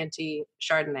at Auntie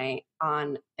Chardonnay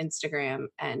on Instagram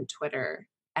and Twitter.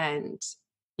 And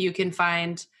you can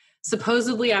find,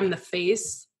 supposedly I'm the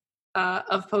face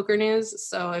of Poker News.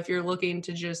 So if you're looking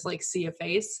to just like see a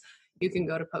face, you can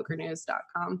go to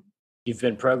PokerNews.com. You've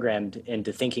been programmed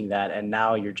into thinking that, and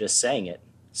now you're just saying it.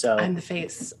 So I'm the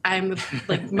face. I'm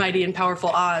like mighty and powerful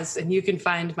Oz, and you can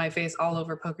find my face all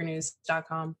over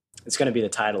PokerNews.com. It's going to be the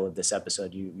title of this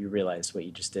episode. You realize what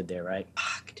you just did there, right?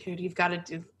 Fuck, dude, you've got to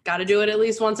do it at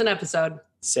least once an episode.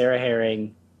 Sarah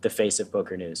Herring, the face of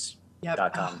PokerNews.com. Yep.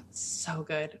 Oh, so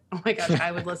good. Oh my gosh,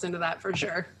 I would listen to that for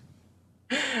sure.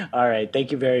 All right.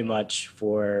 Thank you very much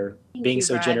for being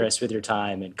so Brad. generous with your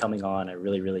time and coming on. I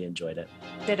really, really enjoyed it.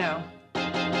 Ditto.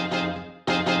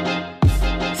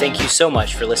 Thank you so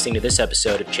much for listening to this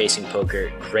episode of Chasing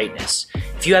Poker Greatness.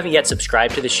 If you haven't yet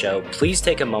subscribed to the show, please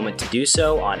take a moment to do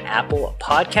so on Apple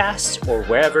Podcasts or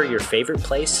wherever your favorite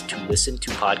place to listen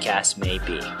to podcasts may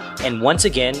be. And once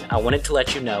again, I wanted to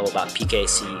let you know about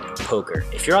PKC Poker.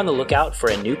 If you're on the lookout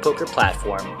for a new poker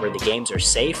platform where the games are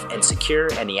safe and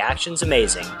secure and the action's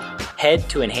amazing, head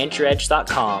to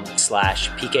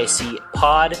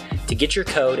enhanceyouredge.com/PKCpod to get your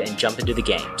code and jump into the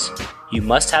games. You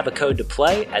must have a code to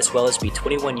play, as well as be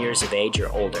 21 years of age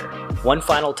or older. One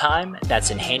final time,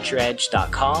 that's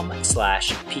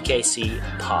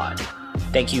enhanceyouredge.com/PKCpod.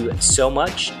 Thank you so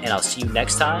much, and I'll see you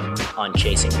next time on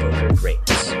Chasing Poker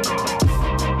Greatness.